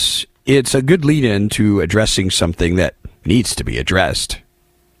because it's a good lead-in to addressing something that needs to be addressed.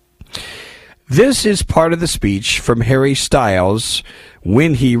 This is part of the speech from Harry Styles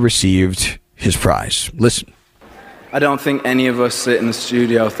when he received his prize. Listen. I don't think any of us sit in the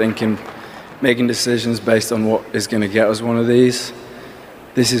studio making decisions based on what is going to get us one of these.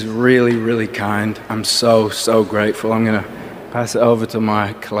 This is really, really kind. I'm so, so grateful. I'm going to pass it over to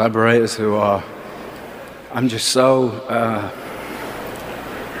my collaborators I'm just so...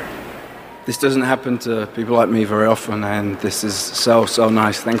 This doesn't happen to people like me very often, and this is so, so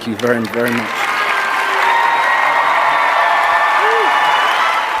nice. Thank you very, very much.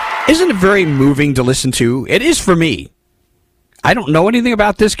 Isn't it very moving to listen to? It is for me. I don't know anything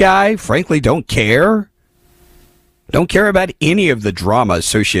about this guy. Frankly, don't care. Don't care about any of the drama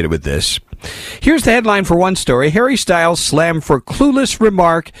associated with this. Here's the headline for one story. Harry Styles slammed for clueless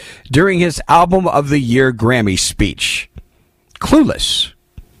remark during his Album of the Year Grammy speech. Clueless.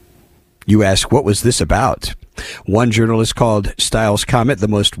 You ask, what was this about? One journalist called Styles' comment the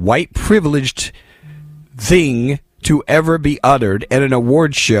most white privileged thing to ever be uttered at an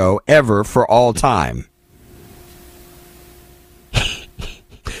award show ever for all time.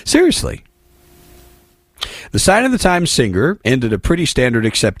 Seriously. The Sign of the Times singer ended a pretty standard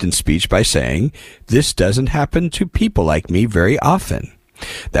acceptance speech by saying, "This doesn't happen to people like me very often."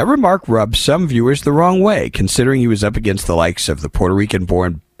 That remark rubbed some viewers the wrong way, considering he was up against the likes of the Puerto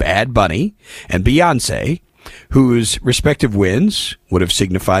Rican-born Bad Bunny and Beyonce, whose respective wins would have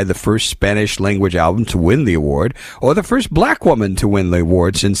signified the first Spanish-language album to win the award, or the first black woman to win the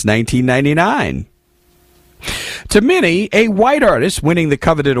award since 1999. To many, a white artist winning the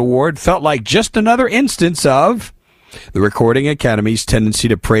coveted award felt like just another instance of the Recording Academy's tendency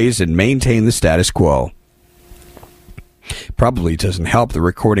to praise and maintain the status quo. Probably doesn't help the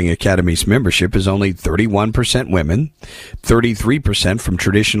Recording Academy's membership is only 31% women, 33% from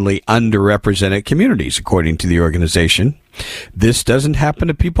traditionally underrepresented communities, according to the organization. This doesn't happen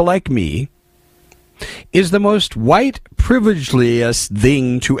to people like me. is the most white privileged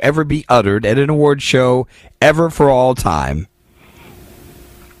thing to ever be uttered at an award show ever for all time.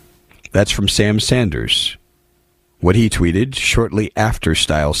 That's from Sam Sanders. What he tweeted shortly after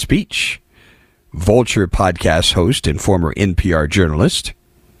Styles' speech. Vulture podcast host and former NPR journalist.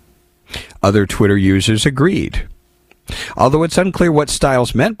 Other Twitter users agreed. Although it's unclear what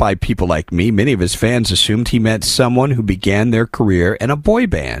Styles meant by people like me, many of his fans assumed he meant someone who began their career in a boy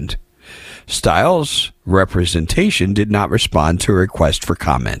band. Styles' representation did not respond to a request for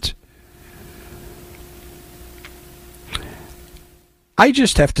comment. I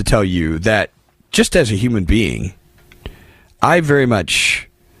just have to tell you that, just as a human being, I very much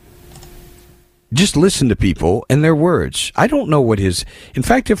just listen to people and their words. I don't know what his... In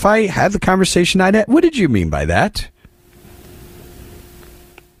fact, if I had the conversation I'd had, what did you mean by that?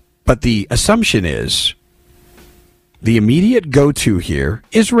 But the assumption is, the immediate go-to here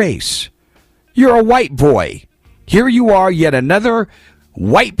is race. You're a white boy. Here you are, yet another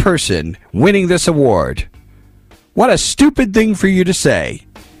white person winning this award. What a stupid thing for you to say.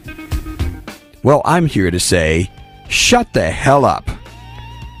 Well, I'm here to say, shut the hell up.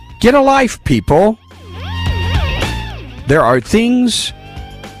 Get a life, people. There are things,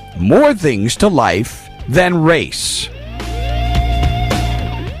 more things to life than race.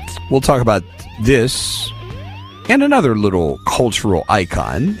 We'll talk about this and another little cultural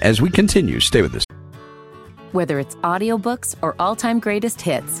icon as we continue. Stay with us. Whether it's audiobooks or all-time greatest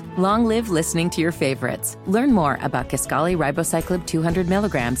hits, long live listening to your favorites. Learn more about Kisqali Ribociclib 200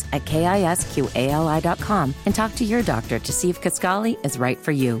 milligrams at KISQALI.com and talk to your doctor to see if Kisqali is right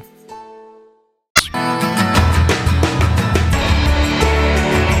for you.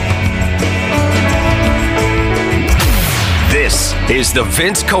 This is the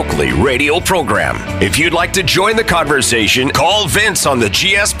Vince Coakley radio program. If you'd like to join the conversation, call Vince on the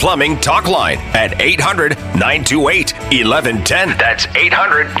GS Plumbing talk line at 800-928-1110. That's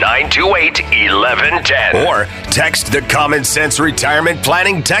 800-928-1110. Or text the Common Sense Retirement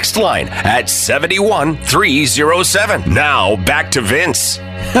Planning text line at 71307. Now back to Vince.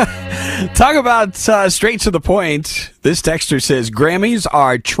 Talk about straight to the point. This texter says Grammys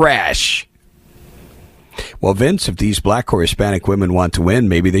are trash. Well, Vince, if these black or Hispanic women want to win,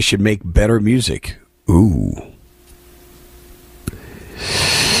 maybe they should make better music. Ooh.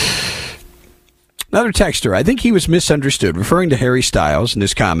 Another texter, I think he was misunderstood, referring to Harry Styles in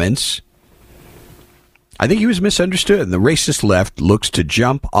his comments. I think he was misunderstood, and the racist left looks to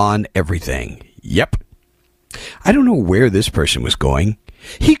jump on everything. Yep. I don't know where this person was going.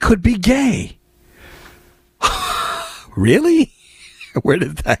 He could be gay. Really? Where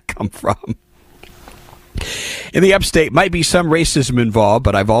did that come from? In the upstate, might be some racism involved,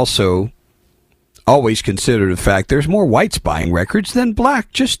 but I've also always considered the fact there's more whites buying records than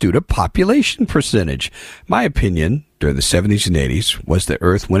black just due to population percentage. My opinion during the 70s and 80s was that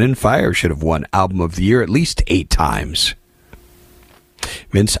Earth, Wind & Fire should have won Album of the Year at least 8 times.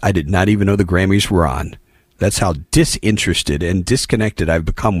 Vince, I did not even know the Grammys were on. That's how disinterested and disconnected I've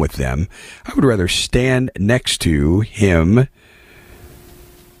become with them. I would rather stand next to him.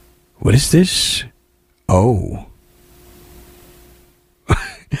 What is this? Oh.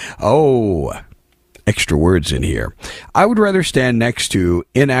 Oh. Extra words in here. I would rather stand next to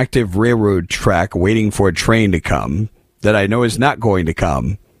inactive railroad track waiting for a train to come that I know is not going to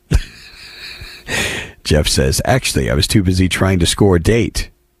come. Jeff says, actually, I was too busy trying to score a date.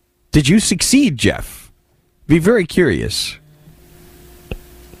 Did you succeed, Jeff? Be very curious.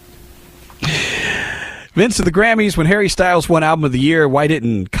 Vince, of the Grammys, when Harry Styles won Album of the Year, why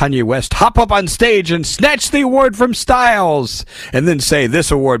didn't Kanye West hop up on stage and snatch the award from Styles and then say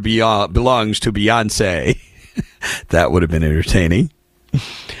this award belongs to Beyonce? That would have been entertaining.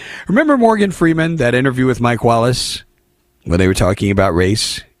 Remember Morgan Freeman, that interview with Mike Wallace, when they were talking about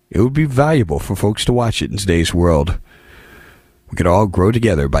race? It would be valuable for folks to watch it in today's world. We could all grow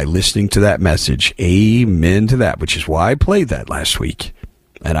together by listening to that message. Amen to that, which is why I played that last week.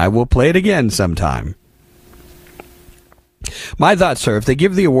 And I will play it again sometime. My thoughts are, if they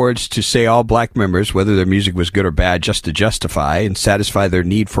give the awards to, say, all black members, whether their music was good or bad, just to justify and satisfy their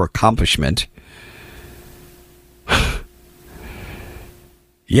need for accomplishment,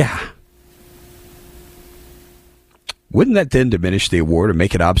 yeah. Wouldn't that then diminish the award or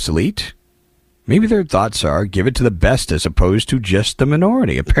make it obsolete? Maybe their thoughts are, give it to the best as opposed to just the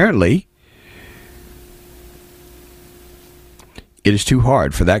minority. Apparently, it is too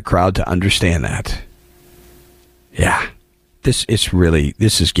hard for that crowd to understand that. Yeah. This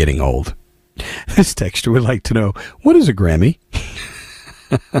is getting old. This texter would like to know, what is a Grammy?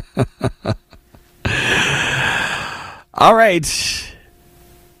 All right.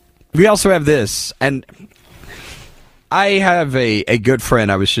 We also have this, and I have a good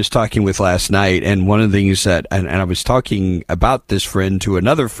friend I was just talking with last night, and one of the things that, and I was talking about this friend to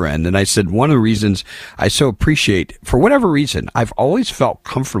another friend, and I said one of the reasons I so appreciate, for whatever reason, I've always felt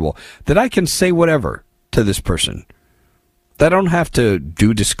comfortable that I can say whatever to this person. That I don't have to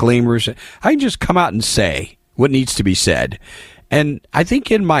do disclaimers. I can just come out and say what needs to be said. And I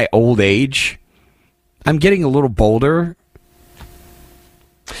think in my old age, I'm getting a little bolder.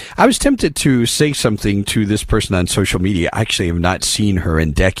 I was tempted to say something to this person on social media. I actually have not seen her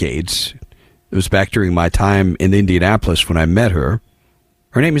in decades. It was back during my time in Indianapolis when I met her.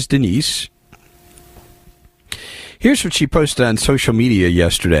 Her name is Denise. Here's what she posted on social media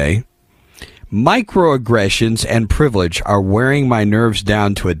yesterday. Microaggressions and privilege are wearing my nerves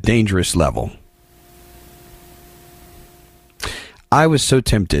down to a dangerous level. I was so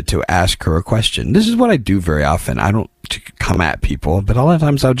tempted to ask her a question. This is what I do very often. I don't come at people, but a lot of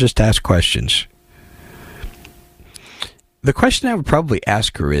times I'll just ask questions. The question I would probably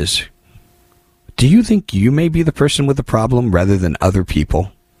ask her is, do you think you may be the person with the problem rather than other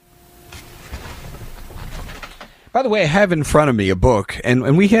people? By the way, I have in front of me a book,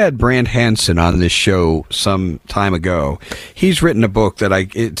 and we had Brand Hansen on this show some time ago. He's written a book that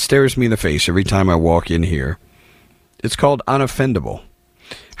it stares me in the face every time I walk in here. It's called Unoffendable,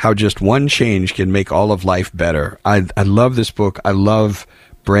 How Just One Change Can Make All of Life Better. I love this book. I love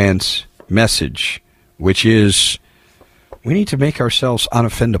Brand's message, which is we need to make ourselves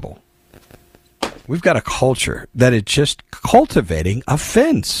unoffendable. We've got a culture that is just cultivating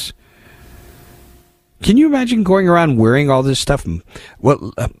offense. Can you imagine going around wearing all this stuff?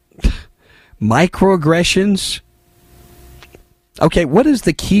 Microaggressions? Okay, what is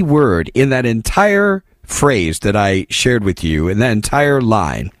the key word in that entire phrase that I shared with you, in that entire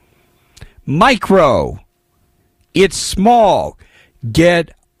line? Micro. It's small.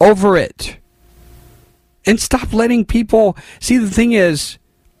 Get over it. And stop letting people... See, the thing is,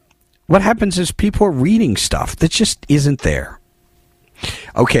 what happens is people are reading stuff that just isn't there.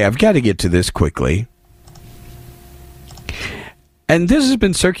 Okay, I've got to get to this quickly. And this has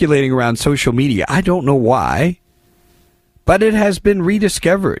been circulating around social media. I don't know why, but it has been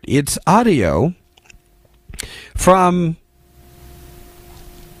rediscovered. It's audio from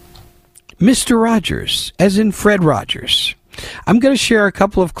Mr. Rogers, as in Fred Rogers. I'm going to share a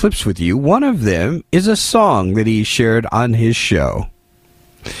couple of clips with you. One of them is a song that he shared on his show.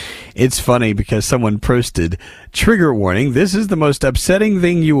 It's funny because someone posted, trigger warning, this is the most upsetting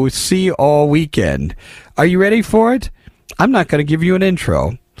thing you will see all weekend. Are you ready for it? I'm not going to give you an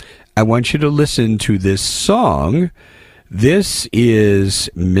intro. I want you to listen to this song. This is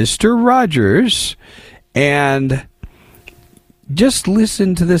Mr. Rogers, and just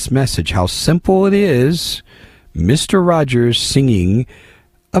listen to this message, how simple it is. Mr. Rogers singing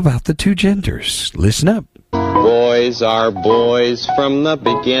about the two genders. Listen up. Boys are boys from the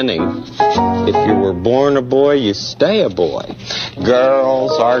beginning. If you were born a boy, you stay a boy.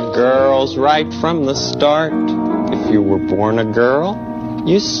 Girls are girls right from the start. If you were born a girl,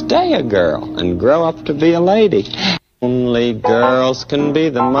 you stay a girl and grow up to be a lady. Only girls can be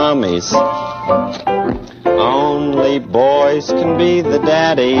the mommies. Only boys can be the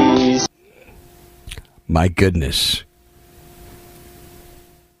daddies. My goodness.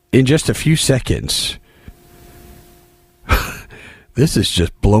 In just a few seconds, this has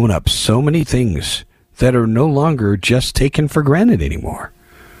just blown up so many things that are no longer just taken for granted anymore.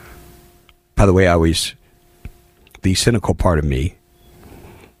 By the way, the cynical part of me,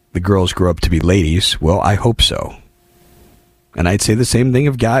 the girls grow up to be ladies. Well, I hope so. And I'd say the same thing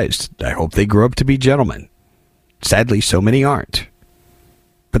of guys. I hope they grow up to be gentlemen. Sadly, so many aren't.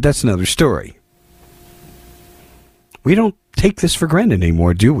 But that's another story. We don't take this for granted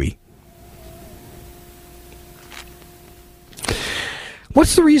anymore, do we?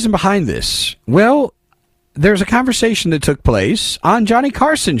 What's the reason behind this? Well, there's a conversation that took place on Johnny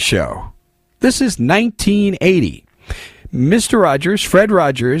Carson's show. This is 1980. Mr. Rogers, Fred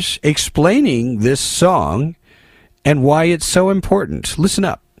Rogers, explaining this song and why it's so important. Listen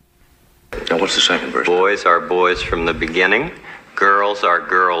up. Now, what's the second verse? Boys are boys from the beginning. Girls are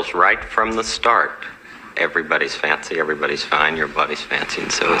girls right from the start. Everybody's fancy, everybody's fine, your body's fancy,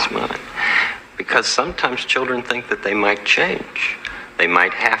 and so is mine. Because sometimes children think that they might change. They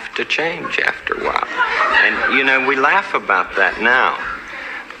might have to change after a while. And, we laugh about that now.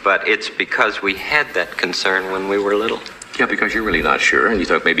 But it's because we had that concern when we were little. Yeah, because you're really not sure, and you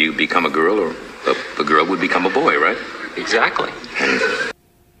thought maybe you'd become a girl, or a girl would become a boy, right? Exactly.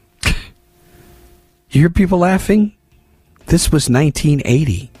 You hear people laughing? This was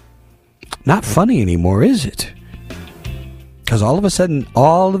 1980. Not funny anymore, is it? Because all of a sudden,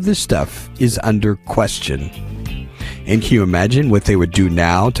 all of this stuff is under question. And can you imagine what they would do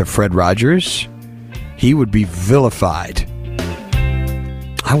now to Fred Rogers? He would be vilified.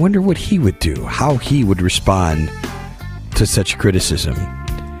 I wonder what he would do, how he would respond to such criticism.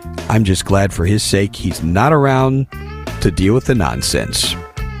 I'm just glad for his sake he's not around to deal with the nonsense.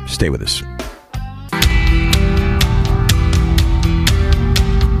 Stay with us.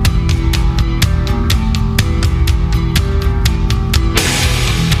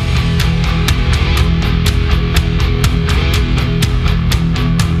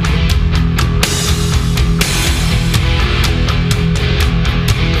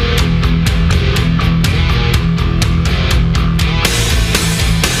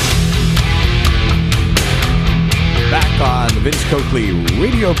 Vince Coakley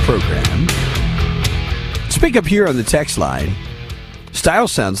radio program. Speak up here on the text line.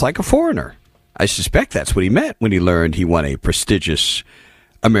 Styles sounds like a foreigner. I suspect that's what he meant when he learned he won a prestigious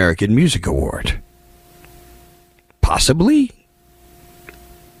American Music Award. Possibly.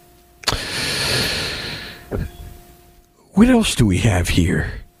 What else do we have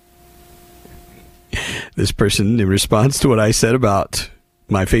here? This person, in response to what I said about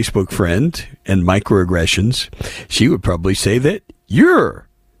my Facebook friend and microaggressions, she would probably say that you're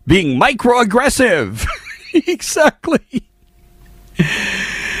being microaggressive. Exactly.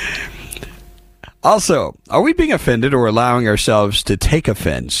 Also, are we being offended or allowing ourselves to take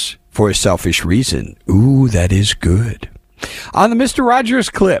offense for a selfish reason? Ooh, that is good. On the Mr. Rogers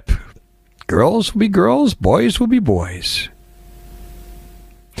clip, girls will be girls, boys will be boys.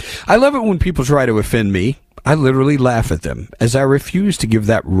 I love it when people try to offend me. I literally laugh at them as I refuse to give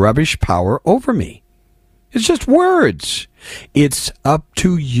that rubbish power over me. It's just words. It's up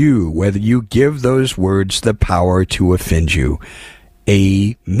to you whether you give those words the power to offend you.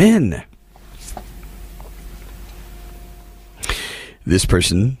 Amen. This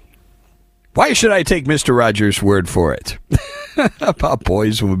person, why should I take Mr. Rogers' word for it? About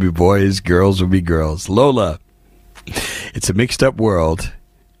boys will be boys, girls will be girls. Lola, it's a mixed up world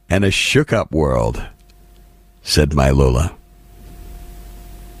and a shook up world, said my Lola.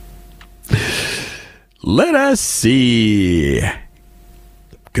 Let us see.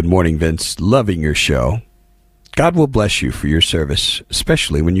 Good morning, Vince. Loving your show. God will bless you for your service,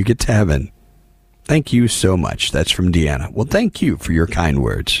 especially when you get to heaven. Thank you so much. That's from Deanna. Well, thank you for your kind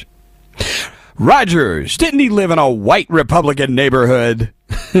words. Rogers, didn't he live in a white Republican neighborhood?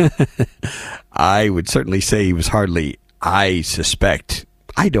 I would certainly say he was hardly, I suspect.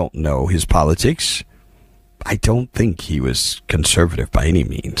 I don't know his politics. I don't think he was conservative by any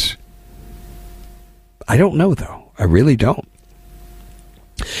means. I don't know, though. I really don't.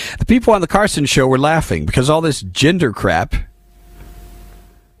 The people on the Carson show were laughing because all this gender crap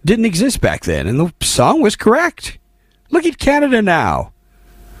didn't exist back then, and the song was correct. Look at Canada now.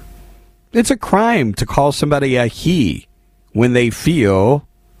 It's a crime to call somebody a he when they feel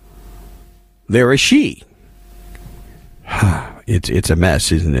they're a she. It's a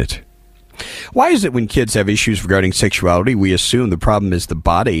mess, isn't it? Why is it when kids have issues regarding sexuality, we assume the problem is the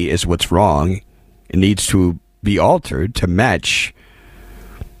body is what's wrong and needs to be altered to match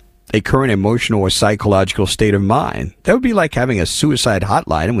a current emotional or psychological state of mind? That would be like having a suicide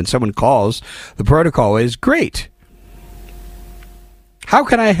hotline, and when someone calls, the protocol is, great. How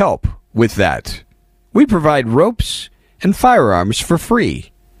can I help with that? We provide ropes and firearms for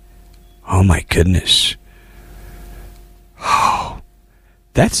free. Oh, my goodness. Oh,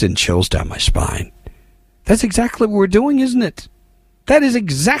 that sent chills down my spine. That's exactly what we're doing, isn't it? That is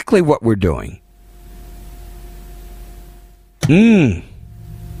exactly what we're doing. This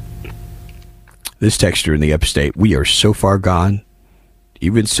texter in the upstate, we are so far gone.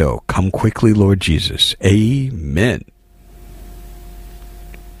 Even so, come quickly, Lord Jesus. Amen.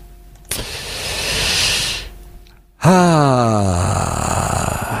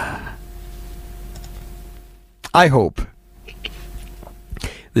 I hope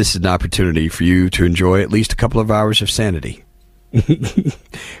this is an opportunity for you to enjoy at least a couple of hours of sanity,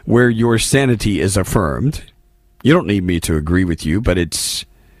 where your sanity is affirmed. You don't need me to agree with you, but isn't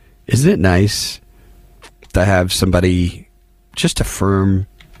it nice to have somebody just affirm?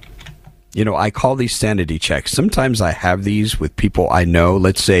 You know, I call these sanity checks. Sometimes I have these with people I know.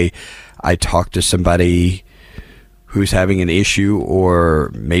 Let's say I talk to somebody who's having an issue,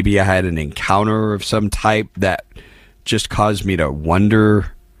 or maybe I had an encounter of some type that just caused me to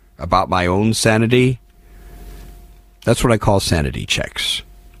wonder about my own sanity. That's what I call sanity checks.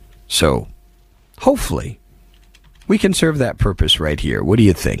 So, hopefully, we can serve that purpose right here. What do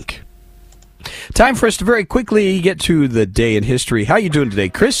you think? Time for us to very quickly get to the day in history. How you doing today,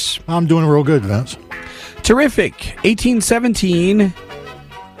 Chris? I'm doing real good, Vince. Terrific. 1817,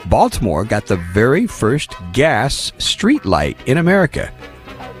 Baltimore got the very first gas street light in America.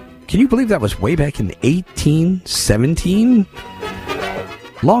 Can you believe that was way back in 1817?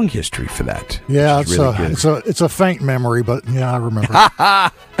 Long history for that. Yeah, it's a faint memory, but yeah, I remember.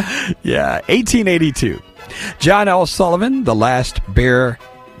 Yeah, 1882. John L. Sullivan, the last bare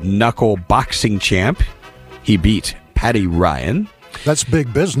knuckle boxing champ. He beat Paddy Ryan. That's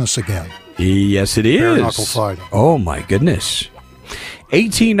big business again. Yes, it is. Bare knuckle fighting. Oh, my goodness.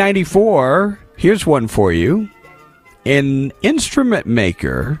 1894, here's one for you. An instrument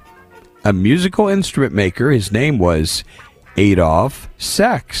maker, a musical instrument maker, his name was Adolph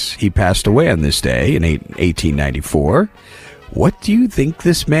Sax. He passed away on this day in 1894. What do you think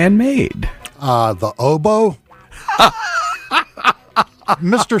this man made? The oboe?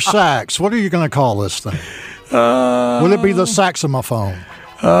 Mr. Sax, what are you going to call this thing? Will it be the saxophone?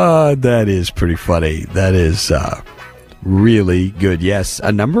 That is pretty funny. That is really good. Yes,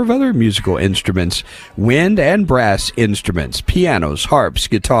 a number of other musical instruments, wind and brass instruments, pianos, harps,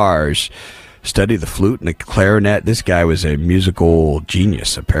 guitars, studied the flute and the clarinet. This guy was a musical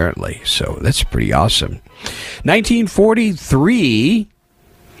genius, apparently. So that's pretty awesome. 1943,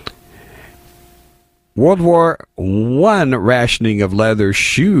 World War I rationing of leather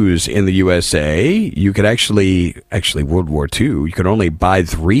shoes in the USA. You could actually World War II, you could only buy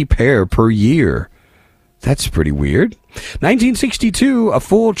 3 pair per year. That's pretty weird. 1962, a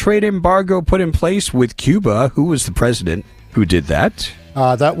full trade embargo put in place with Cuba. Who was the president who did that?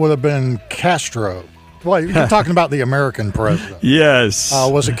 That would have been Castro. Well, you're talking about the American president. Yes.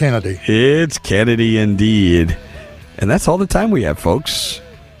 Was it Kennedy? It's Kennedy indeed. And that's all the time we have, folks.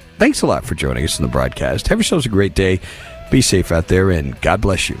 Thanks a lot for joining us in the broadcast. Have yourselves a great day. Be safe out there, and God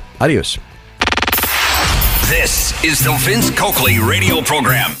bless you. Adios. This is the Vince Coakley radio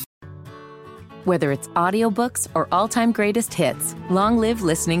program. Whether it's audiobooks or all-time greatest hits, long live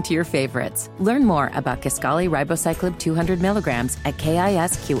listening to your favorites. Learn more about Kisqali Ribociclib 200 milligrams at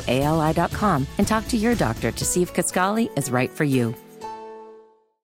KISQALI.com and talk to your doctor to see if Kisqali is right for you.